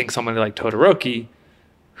I think someone like Todoroki,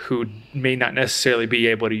 who may not necessarily be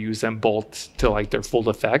able to use them both to their full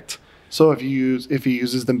effect. So if he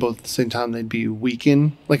uses them both at the same time, they'd be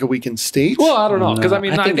weakened, a weakened state. Well, I don't know, because I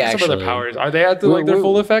think some of their powers are they at their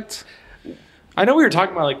full effect. I know we were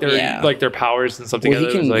talking about their powers and stuff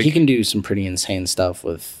together. He can do some pretty insane stuff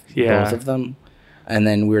with both of them, and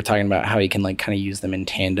then we were talking about how he can kind of use them in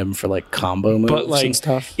tandem for combo moves and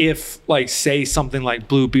stuff. If say something like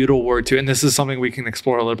Blue Beetle were to, and this is something we can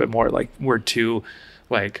explore a little bit more, were to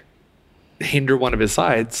hinder one of his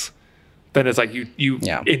sides, then it's you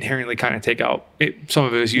inherently kind of take out some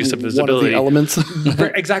of his use of visibility. One of the elements.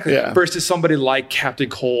 Exactly. Yeah. Versus somebody like Captain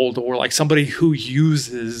Cold, or somebody who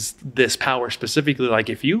uses this power specifically.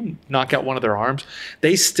 If you knock out one of their arms,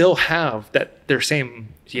 they still have their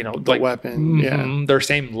same, weapon. Their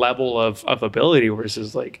same level of ability,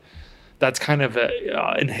 versus that's kind of an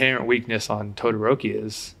inherent weakness on Todoroki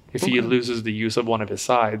is If he loses the use of one of his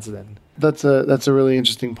sides, then That's a really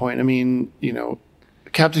interesting point. I mean,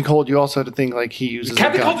 Captain Cold, you also have to think like he uses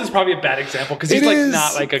Captain a gun. Cold is probably a bad example because he's like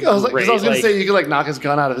not like a I was great. going to say you could like knock his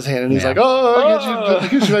gun out of his hand, and he's like, I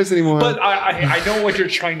can't use dice anymore. But I know what you're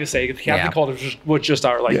trying to say. Captain Cold was just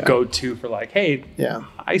our like go-to for like, hey,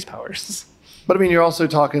 ice powers. But I mean, you're also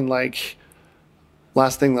talking like,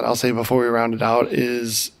 last thing that I'll say before we round it out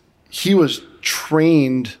is he was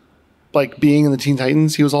trained, like being in the Teen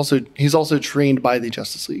Titans. He's also trained by the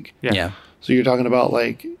Justice League. Yeah. So you're talking about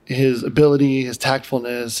like his ability, his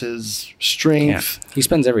tactfulness, his strength. Yeah. He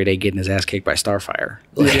spends every day getting his ass kicked by Starfire.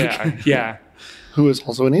 Yeah. Who is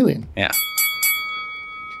also an alien. Yeah.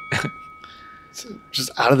 It's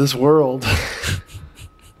just out of this world.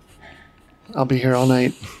 I'll be here all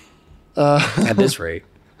night. At this rate.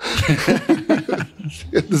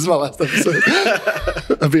 This is my last episode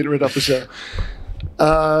of being rid off the show.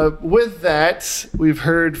 With that, we've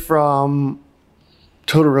heard from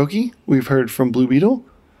Todoroki. We've heard from Blue Beetle.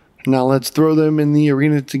 Now let's throw them in the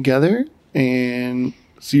arena together and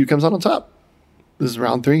see who comes out on top. This is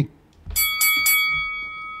round 3.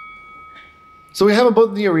 So we have them both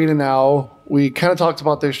in the arena now. We kind of talked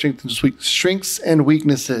about their strengths and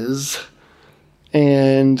weaknesses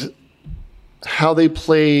and how they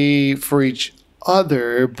play for each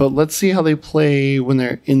other, but let's see how they play when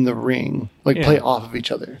they're in the ring, play off of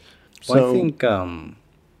each other. Well, I think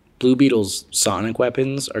Blue Beetle's sonic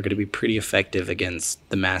weapons are going to be pretty effective against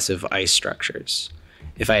the massive ice structures,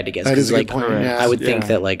 if I had to guess. That is a like, good point. I would think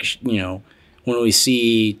that, like, when we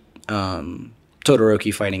see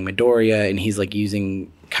Todoroki fighting Midoriya and he's like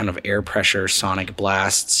using kind of air pressure sonic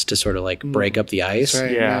blasts to sort of like break up the ice.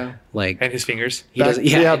 Right, yeah. Like, and his fingers. He does,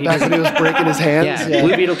 back when he was breaking his hands. Yeah,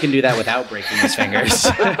 Blue Beetle can do that without breaking his fingers.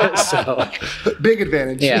 So big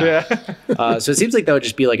advantage. Yeah. So it seems like that would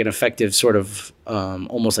just be like an effective sort of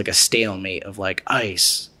almost like a stalemate of like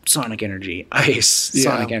ice, sonic energy, ice,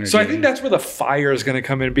 sonic energy. So I think that's where the fire is going to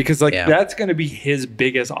come in because like that's going to be his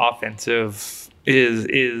biggest offensive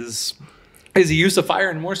is the use of fire,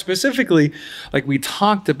 and more specifically, like we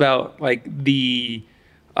talked about, like the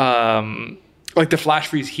flash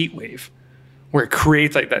freeze heat wave, where it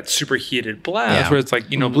creates like that superheated blast, where it's like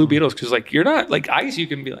Blue Beetles, because like you're not like ice, you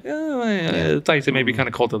can be like it's ice, it may be kind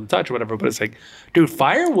of cold to the touch or whatever, but it's like, dude,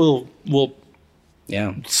 fire will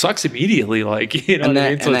sucks immediately, like what I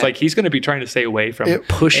mean? So it's like he's going to be trying to stay away from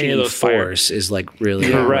pushing those force fire. Is like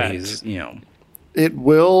really correct. It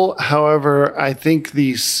will, however, I think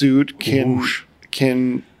the suit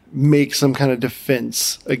can make some kind of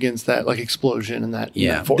defense against that like explosion and that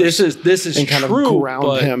force. This is and kind true, of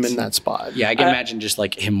ground him in that spot. Yeah, I can imagine just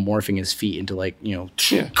like him morphing his feet into like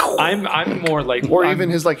I'm more like even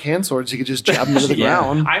his like hand swords, he could just jab them into the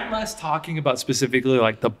ground. I'm less talking about specifically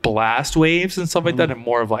like the blast waves and stuff like that, and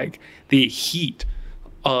more of like the heat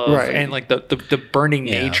of and like the burning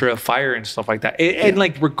nature of fire and stuff like that, and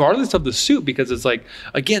like regardless of the suit, because it's like,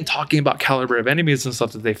 again, talking about caliber of enemies and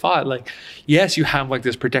stuff that they fought, like yes, you have like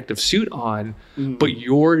this protective suit on, but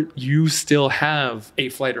you still have a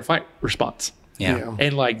flight or fight response.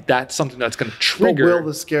 And like that's something that's going to trigger. But will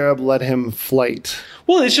the scarab let him flight?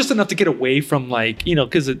 Well, it's just enough to get away from like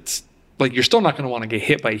because it's like you're still not going to want to get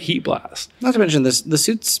hit by a heat blast. Not to mention the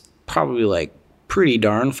suit's probably like pretty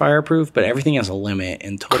darn fireproof, but everything has a limit,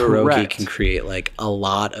 and Todoroki can create like a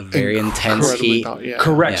lot of very intense heat.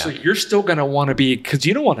 Correct. So you're still gonna want to be, because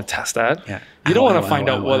you don't want to test that. You don't want to find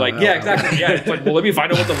out what exactly. It's like, well, let me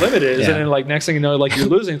find out what the limit is, and then like next thing you know, like you're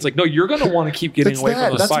losing. It's like, no, you're gonna want to keep getting away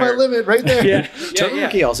from the That's fire. my limit right there.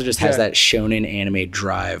 Todoroki also just has that shonen anime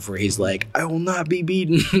drive where he's like, I will not be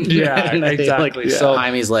beaten. Exactly. So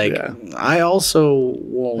Jaime's like, I also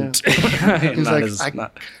won't. He's like,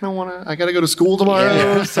 I gotta go to school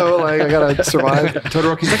tomorrow, so like I gotta survive.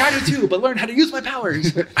 Todoroki's like, I do too, but learn how to use my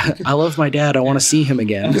powers. I love my dad. I want to see him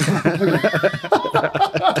again.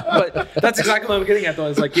 But that's exactly what I'm getting at, though.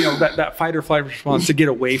 Is like, that fight or flight response to get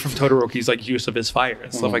away from Todoroki's like use of his fire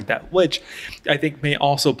and stuff like that, which I think may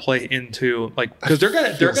also play into like, because they're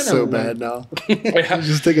gonna so bad now. I'm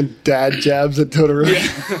just taking dad jabs at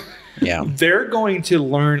Todoroki. They're going to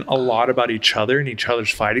learn a lot about each other and each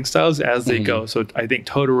other's fighting styles as they go. So I think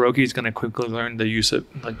Todoroki is going to quickly learn the use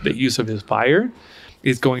of his fire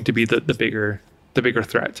is going to be the bigger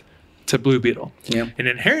threat to Blue Beetle. And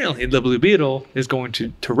inherently the Blue Beetle is going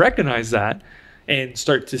to recognize that and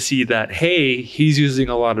start to see that, hey, he's using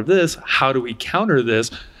a lot of this. How do we counter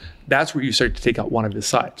this? That's where you start to take out one of his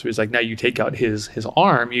sides. So it's like, now you take out his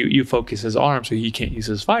arm, you focus his arm so he can't use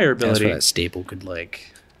his fire ability. That's where that staple could like...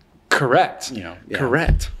 Correct.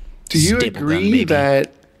 Correct. Do you agree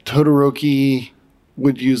that Todoroki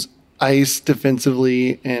would use ice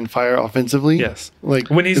defensively and fire offensively. Yes. Like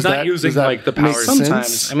when he's does not that- using does that like the make powers. sense?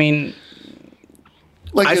 Sometimes, I mean,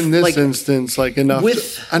 Like in this instance, like enough.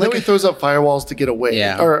 I know like he throws up firewalls to get away,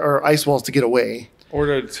 Yeah. or ice walls to get away.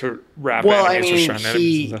 Or to wrap well, I enemies or mean, shun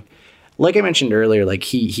enemies and stuff. like I mentioned earlier, like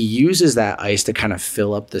he uses that ice to kind of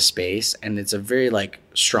fill up the space, and it's a very like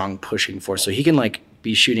strong pushing force. So he can like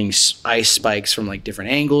be shooting ice spikes from like different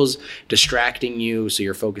angles, distracting you, so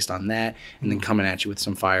you're focused on that, and then coming at you with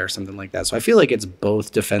some fire or something like that. So I feel like it's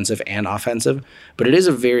both defensive and offensive, but it is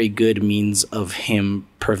a very good means of him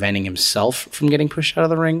preventing himself from getting pushed out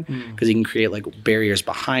of the ring, because he can create like barriers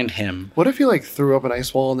behind him. What if he like threw up an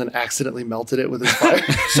ice wall and then accidentally melted it with his fire?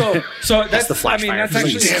 So that's the flash fire. that's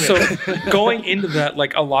actually so going into that.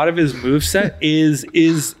 Like a lot of his moveset is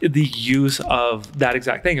the use of that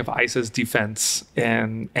exact thing of ice's defense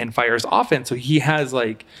and fire's offense. So he has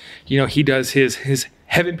like, he does his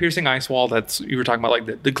heaven piercing ice wall. That's you were talking about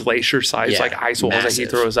like the glacier size like ice walls that he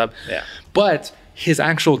throws up. Yeah, but his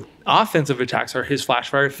actual offensive attacks are his flash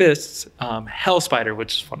fire fists, Hell Spider,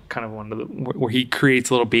 which is kind of one of the where he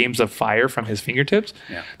creates little beams of fire from his fingertips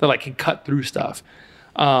that like can cut through stuff.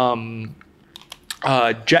 Jet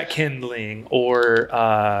kindling,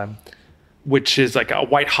 or which is like a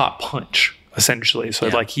white hot punch essentially. So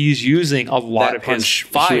like he's using a lot of his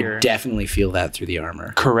fire. You would definitely feel that through the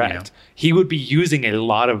armor. Correct. He would be using a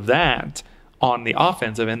lot of that on the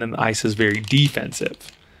offensive, and then the ice is very defensive.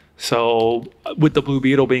 So with the Blue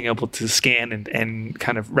Beetle being able to scan and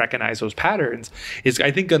kind of recognize those patterns, is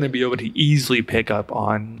I think going to be able to easily pick up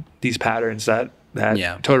on these patterns that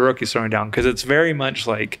Todoroki's throwing down, because it's very much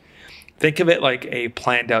like, think of it like a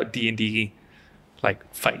planned out D&D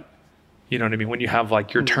like fight. You know what I mean? When you have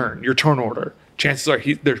like your turn order, chances are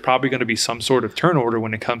there's probably going to be some sort of turn order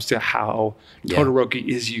when it comes to how Todoroki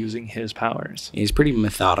is using his powers. He's pretty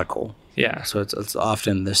methodical. Yeah. So it's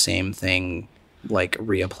often the same thing, like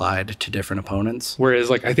reapplied to different opponents. Whereas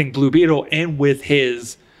like I think Blue Beetle, and with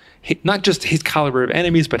his not just his caliber of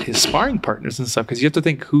enemies, but his sparring partners and stuff, because you have to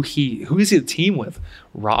think who is he a team with?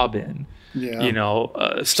 Robin,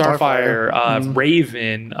 Starfire,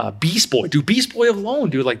 Raven, Beast Boy. Dude, Beast Boy alone,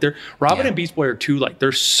 dude, like Robin and Beast Boy are two, like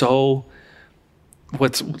they're so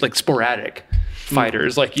sporadic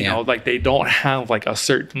fighters, like you know, like they don't have like a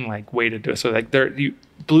certain like way to do it. So like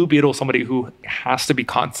Blue Beetle, somebody who has to be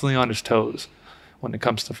constantly on his toes when it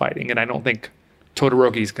comes to fighting, and I don't think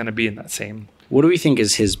Todoroki is going to be in that same. What do we think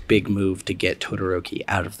is his big move to get Todoroki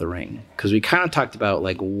out of the ring? Because we kind of talked about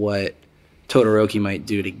like what Todoroki might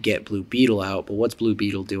do to get Blue Beetle out, but what's Blue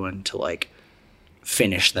Beetle doing to like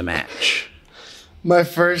finish the match? My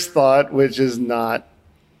first thought, which is not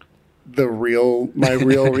my real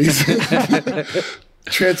reason,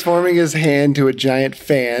 transforming his hand to a giant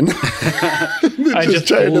fan. I just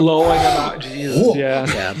blowing him out. Jesus.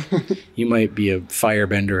 Yeah. You might be a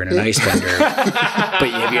firebender and an icebender, but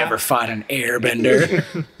have you ever fought an airbender?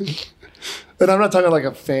 And I'm not talking like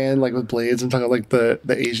a fan like with blades. I'm talking like the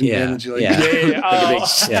Asian fan that you like.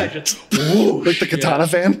 Like the katana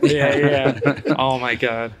fan. Yeah. Oh my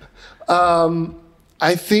god.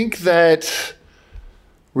 I think that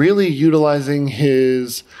really utilizing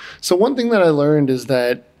his. So one thing that I learned is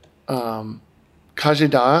that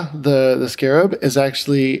Kajeda, the scarab, is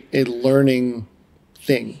actually a learning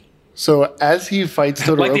thing. So as he fights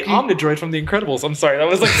Todoroki, like the Omnidroid from The Incredibles. I'm sorry, that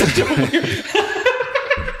was like such a weird.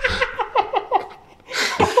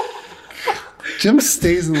 Jim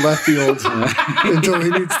stays in left field until he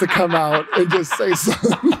needs to come out and just say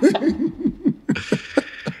something.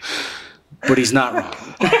 But he's not wrong.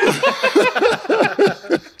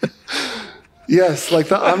 Yes, like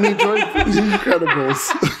the Omnidroid from The Incredibles.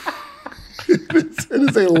 It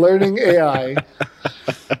is a learning AI.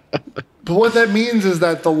 But what that means is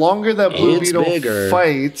that the longer that Blue Beetle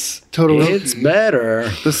fights Todoroki, it's better.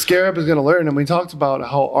 The scarab is going to learn. And we talked about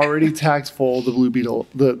how already tactful the Blue Beetle,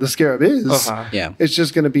 the scarab is. Yeah. It's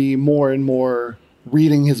just going to be more and more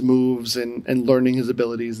reading his moves and learning his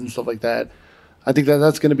abilities and stuff like that. I think that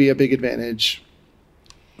that's going to be a big advantage.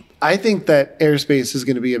 I think that airspace is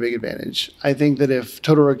going to be a big advantage. I think that if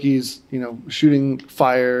Todoroki's, shooting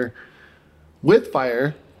fire, with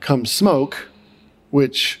fire comes smoke,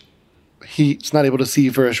 which he's not able to see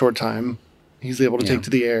for a short time, he's able to take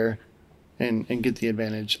to the air and get the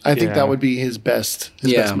advantage. I think that would be his best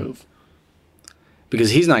move.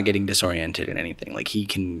 Because he's not getting disoriented in anything. Like he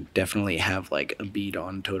can definitely have like a beat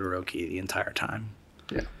on Todoroki the entire time.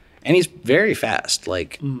 Yeah. And he's very fast.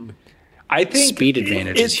 Like I think speed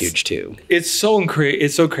advantage is huge too. It's so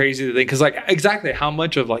crazy to think, because like exactly how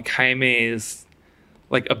much of like Jaime's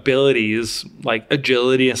like abilities, like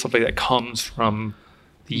agility and stuff like that, comes from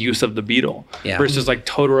use of the Beetle. Yeah. Versus like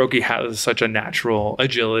Todoroki has such a natural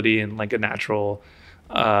agility and like a natural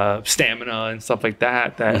stamina and stuff like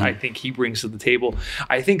that I think he brings to the table.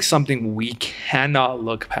 I think something we cannot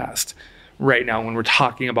look past right now when we're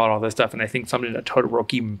talking about all this stuff, and I think something that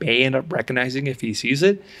Todoroki may end up recognizing if he sees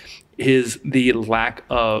it, is the lack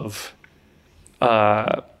of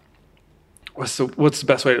what's the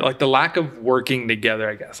best way, like the lack of working together,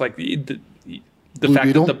 I guess, like the fact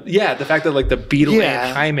Beetle? that the fact that like the Beetle Yeah.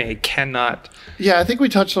 and Jaime cannot. Yeah, I think we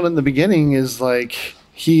touched on it in the beginning, is like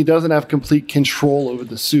he doesn't have complete control over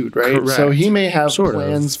the suit, right? Correct. So he may have Sort of.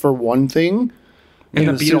 plans for one thing, And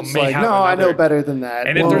the Beetle suit's may like, have no, I know another. better than that.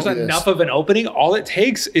 And if Won't there's do this." enough of an opening, all it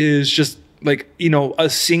takes is just like, you know, a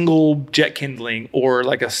single jet kindling or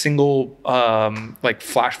like a single like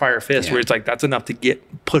flash fire fist Yeah. where it's like that's enough to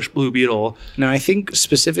push Blue Beetle. No, I think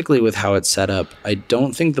specifically with how it's set up, I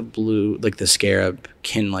don't think the Scarab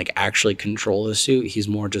can like actually control the suit. He's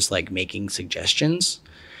more just like making suggestions.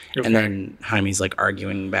 Okay. And then Jaime's like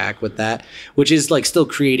arguing back with that, which is like still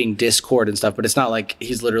creating discord and stuff, but it's not like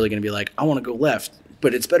he's literally going to be like, I want to go left,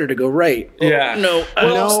 but it's better to go right. Oh, Yeah. no, I'm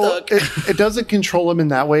No, stuck. it doesn't control him in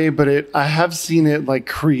that way, but I have seen it like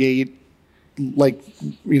create, like,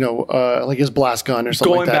 you know, like his blast gun or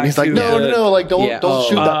something Going like that. And he's back like, to no, the- no, like don't Yeah. don't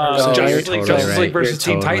shoot that person. You're Justice right? League, totally Justice right. League versus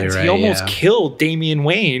You're Teen totally Titans, right, he almost yeah. killed Damian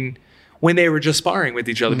Wayne when they were just sparring with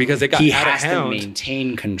each other because they got He out of has to hand.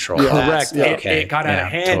 maintain control. Yeah. Correct. That's- It got out of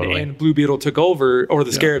hand, totally. and Blue Beetle took over, or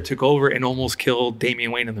the Scarab took over, and almost killed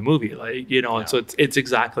Damian Wayne in the movie. Like, you know, and so it's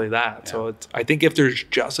exactly that. So I think if there's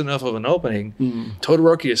just enough of an opening,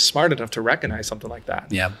 Todoroki is smart enough to recognize something like that.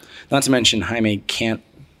 Yeah. Not to mention Jaime can't,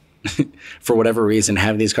 for whatever reason,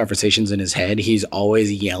 have these conversations in his head. He's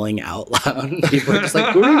always yelling out loud. People are just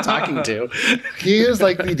like, who are you talking to? He is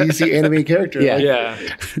like the DC anime character. Yeah. Like, Yeah.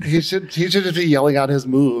 he should just be yelling out his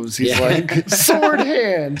moves. He's Yeah. like sword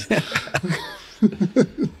hand.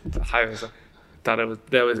 I thought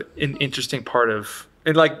that was an interesting part of.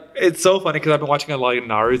 And like it's so funny because I've been watching a lot of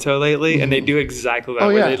Naruto lately, and they do exactly that. Oh,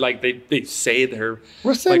 where yeah. they say their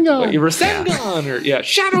Rasengan. like, Rasengan or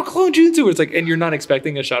Shadow Clone Jutsu. It's like, and you're not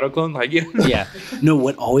expecting a Shadow Clone, like Yeah. No,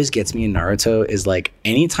 what always gets me in Naruto is like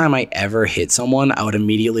anytime I ever hit someone, I would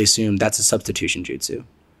immediately assume that's a substitution jutsu.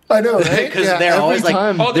 I know, right? Because Yeah, they're every always like,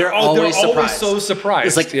 time. they're always surprised. so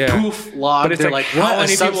surprised. It's like poof, log. But it's They're like, how what? A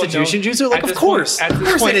many people know- substitution jutsu? Like, At of this course. point, at Of this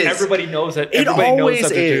course point, it is. everybody knows that. It Everybody always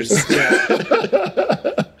knows is.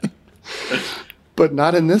 But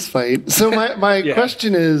not in this fight. So my Yeah.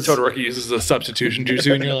 question is, Todoroki uses a substitution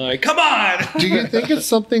jutsu, and you're like, come on. do you think it's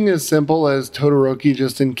something as simple as Todoroki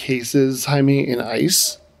just encases Jaime in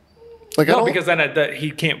ice? Like I No, don't, because then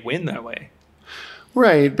he can't win that way.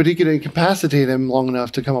 right, but he could incapacitate him long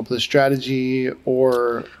enough to come up with a strategy,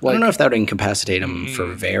 or I like don't know if that would incapacitate him for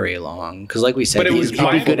very long. Because like we said, But it he's was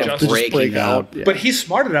probably fine good to at just breaking break out. out. Yeah. But he's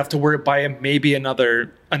smart enough to where it by maybe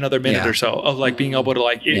another minute Yeah. or so of like being able to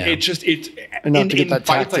like Yeah. it's Enough to get that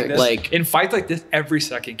fights like tactic. this, Like- in fights like this, every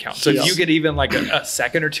second counts. So Yeah. if you get even like a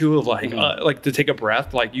second or two of like to take a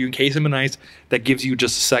breath, like you encase him in ice, that gives you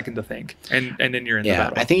just a second to think, and then you're in the Yeah,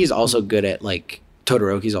 battle. I think he's also good at like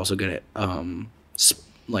Todoroki's also good at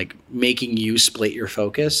like making you split your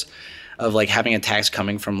focus of like having attacks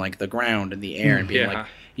coming from like the ground and the air and being Yeah. like,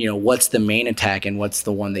 you know, what's the main attack and what's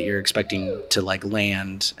the one that you're expecting to like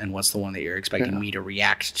land and what's the one that you're expecting me to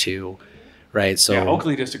react to, right? So yeah,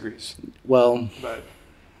 Oakley disagrees, well, but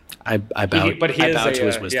I bow, he I bow to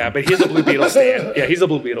his wisdom. yeah, but he's a Blue Beetle stand. Yeah, he's a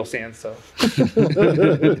Blue Beetle stand. So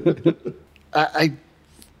I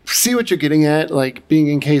see what you're getting at, like being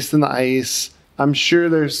encased in the ice. I'm sure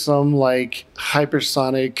there's some like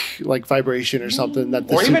hypersonic like vibration or something that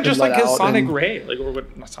the or suit even can just let like his out, sonic and ray, like or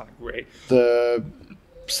what? Not sonic ray, the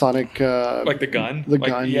sonic like the gun. the Like,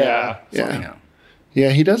 gun, yeah. yeah. Yeah,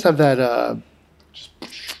 he does have that.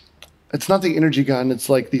 It's not the energy gun; it's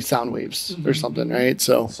like the sound waves or something, right?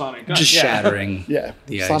 So Sonic gun. Just yeah. shattering. yeah,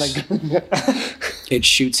 The sonic ice. gun. It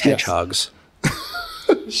shoots hedgehogs.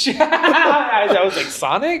 I was like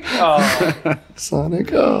Sonic. Oh.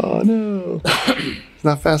 Sonic. Oh no, it's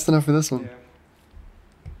not fast enough for this one.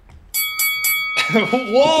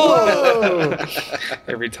 Whoa!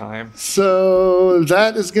 Every time. So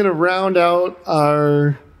that is going to round out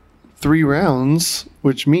our 3 rounds,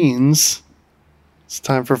 which means it's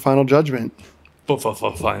time for final judgment.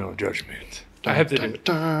 Final judgment. I have to do it.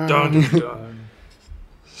 Dun. Dun, dun.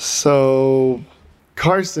 So,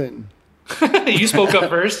 Carson, dun. You spoke up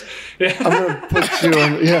first. I'm going to put you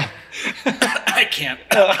on. Yeah. I can't.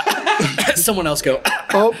 Someone else go.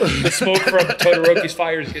 Oh, Smoke from Todoroki's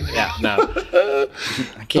fire is getting Yeah, no. I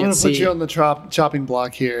I'm can't going to see. put you on the chopping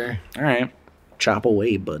block here. All right. chop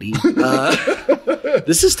away, buddy.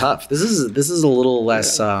 This is tough. This is a little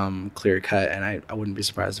less clear cut, and I wouldn't be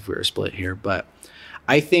surprised if we were split here. But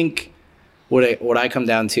I think what I come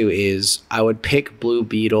down to is I would pick Blue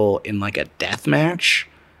Beetle in like a death match,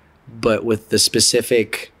 but with the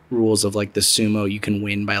specific rules of like the sumo, you can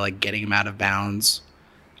win by like getting him out of bounds.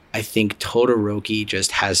 I think Todoroki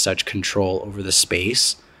just has such control over the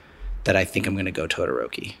space that I think I'm going to go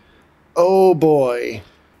Todoroki. Oh boy.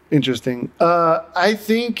 Interesting. I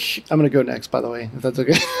think I'm going to go next, by the way, if that's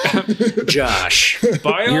okay. Josh,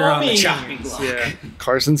 By you're all on the means. chopping block. Yeah.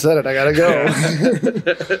 Carson said it. I got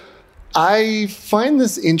to go. I find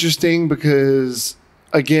this interesting because,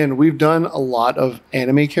 again, we've done a lot of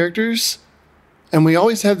anime characters, and we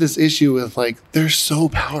always have this issue with, like, they're so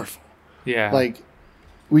powerful. Yeah. Like,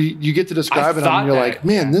 you get to describe it, and you're like,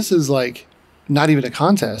 man, this is, like, not even a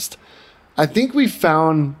contest. I think we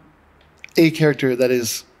found a character that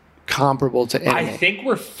is comparable to anime. I think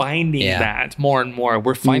we're finding that more and more.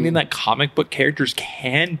 We're finding that comic book characters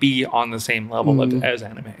can be on the same level as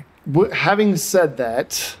anime. Having said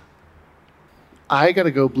that, I got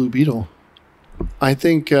to go Blue Beetle. I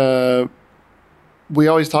think we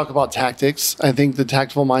always talk about tactics. I think the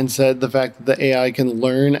tactful mindset, the fact that the AI can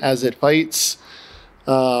learn as it fights,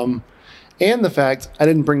 and the fact I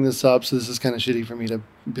didn't bring this up, so this is kind of shitty for me to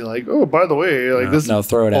be like, oh, by the way, like this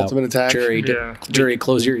throw it ultimate attack. Jury,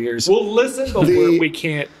 close your ears. We'll listen, but we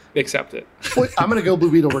can't accept it. I'm going to go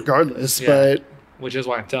Blue Beetle regardless, but which is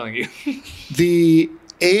why I'm telling you. the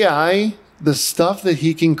AI, the stuff that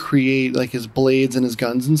he can create, like his blades and his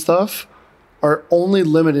guns and stuff, are only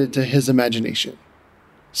limited to his imagination.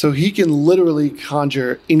 So he can literally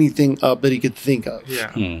conjure anything up that he could think of.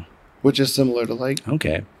 Yeah. Which is similar to like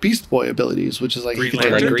Beast Boy abilities, which is like Green he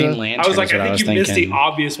can Lantern. turn Green into- Lantern. I was like, is what I think you was missed the thinking.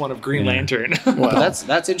 obvious one of Green Lantern. Well, But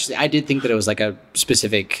that's interesting. I did think that it was like a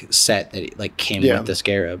specific set that like came with the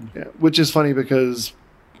Scarab. yeah, which is funny because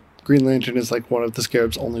Green Lantern is like one of the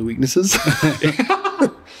Scarab's only weaknesses.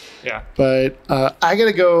 Yeah. But I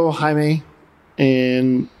gotta go Jaime,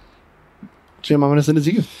 and Jim, I'm gonna send it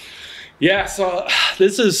to you. Yeah, so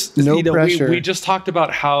this is No pressure. we just talked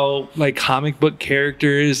about how like comic book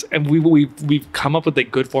characters, and we've come up with a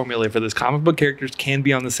good formula for this. Comic book characters can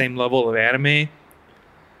be on the same level of anime.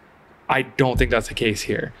 I don't think that's the case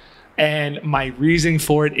here. And my reasoning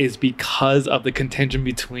for it is because of the contention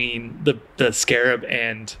between the Scarab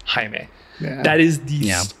and Jaime. Yeah. That is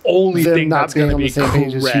the only Them thing not that's going to being be on the same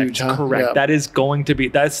page is correct. huge, huh? Correct. Yeah. That is going to be,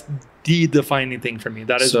 that's the defining thing for me.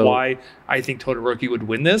 That is So- why I think Todoroki would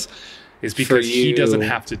win this, is because he you- doesn't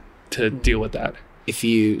have to deal with that. Do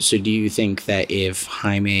you think that if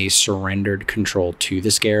Jaime surrendered control to the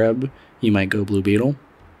Scarab, you might go Blue Beetle?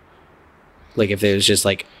 Like if there's just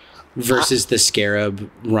like versus the Scarab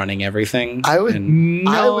running everything? I would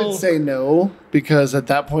No. say no, because at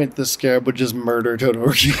that point the Scarab would just murder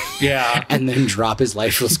Todoroki. Yeah. and then drop his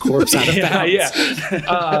lifeless corpse out of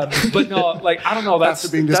bounds. But no, like I don't know. That's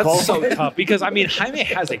After being so disqualified. tough because I mean Jaime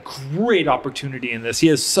has a great opportunity in this. He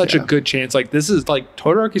has such a good chance. Like this is like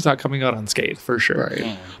Todoroki's not coming out unscathed for sure.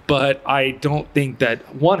 Right. But I don't think that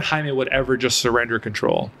Jaime would ever just surrender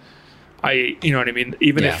control. You know what I mean?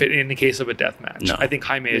 Even if in the case of a death match, No. I think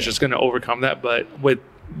Jaime is just going to overcome that. But with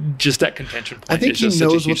just that contention point, I think it's he just such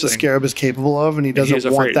a knows what huge the thing. Scarab is capable of, and he He's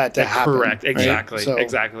doesn't want afraid. that to happen. Correct. right? Exactly. So,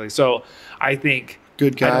 Exactly. So I think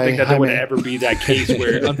Good guy, I don't think that there would Jaime. ever be that case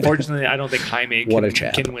where, unfortunately, I don't think Jaime What a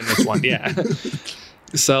chap. can win this one. Yeah.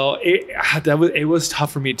 So it was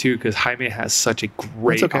tough for me too because Jaime has such a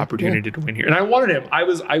great That's okay. opportunity to win here, and I wanted him. I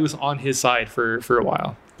was on his side for a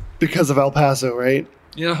while. Because of El Paso, right?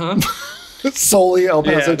 Yeah. Huh? Solely El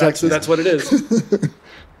Paso, Texas. That's what it is.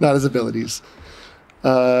 Not his abilities.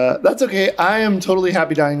 That's okay. I am totally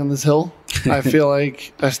happy dying on this hill. I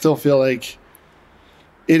still feel like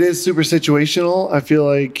it is super situational. I feel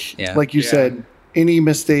like, like you said, any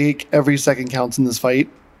mistake, every second counts in this fight.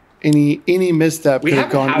 Any misstep could have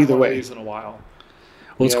haven't gone had either one of way. these in a while.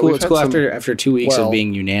 Well, it's Yeah, cool. we've It's had cool some- after 2 weeks well- of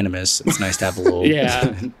being unanimous. It's nice to have a little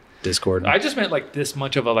Yeah. discord. I just meant like this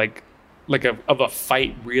much of a of a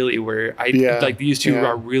fight really where like these two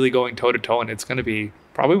are really going toe to toe, and it's going to be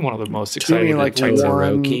probably one of the most I exciting mean, like fights ever.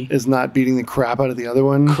 one Todoroki. is not beating the crap out of the other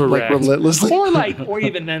one, Correct. like relentlessly. or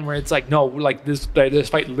even then where it's like no, like this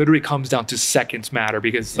fight literally comes down to seconds matter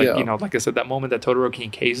because like you know, like I said, that moment that Todoroki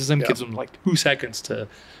encases him gives him like 2 seconds to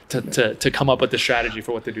come up with the strategy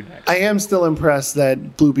for what to do next. I am still impressed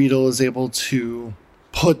that Blue Beetle is able to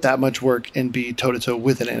put that much work and be toe to toe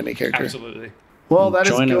with an anime character. Absolutely. Well, that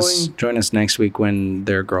is Join us next week when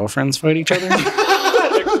their girlfriends fight each other.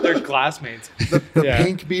 They're classmates. the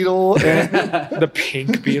Pink Beetle. And The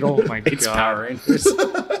Pink Beetle. Oh my It's god. Power Rangers.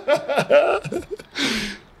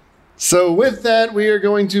 So with that, we are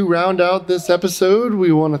going to round out this episode.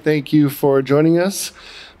 We want to thank you for joining us,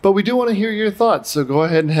 but we do want to hear your thoughts. So go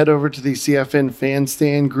ahead and head over to the CFN fan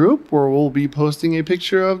stand group where we'll be posting a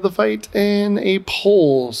picture of the fight and a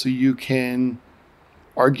poll so you can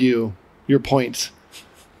argue your point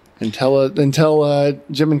and tell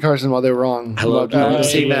Jim and Carson why they were wrong. I love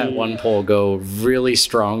seeing that one poll go really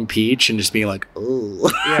strong peach and just being like,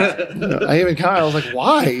 oh. Yeah. I even Kyle was like,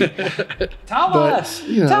 why? Tell us.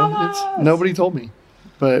 Tell us. Nobody told me.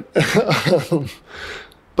 But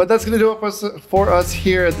but that's going to do it for us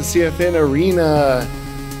here at the CFN Arena.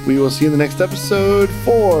 We will see you in the next episode.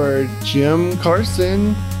 For Jim,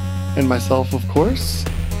 Carson, and myself, of course,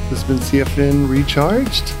 this has been CFN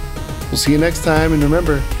Recharged. We'll see you next time. And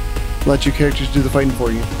remember, let your characters do the fighting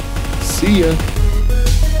for you. See ya.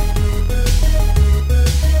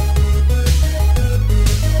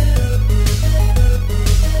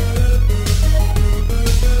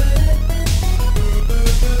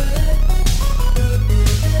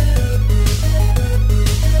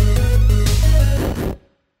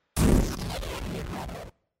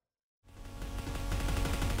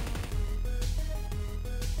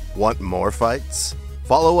 Want more fights?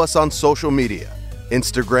 Follow us on social media,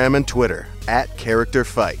 Instagram and Twitter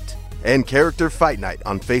 @CharacterFight and Character Fight Night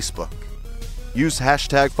on Facebook. Use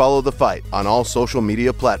 #FollowTheFight on all social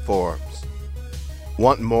media platforms.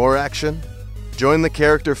 Want more action? Join the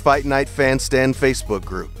Character Fight Night Fan Stand Facebook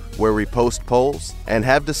group where we post polls and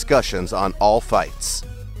have discussions on all fights.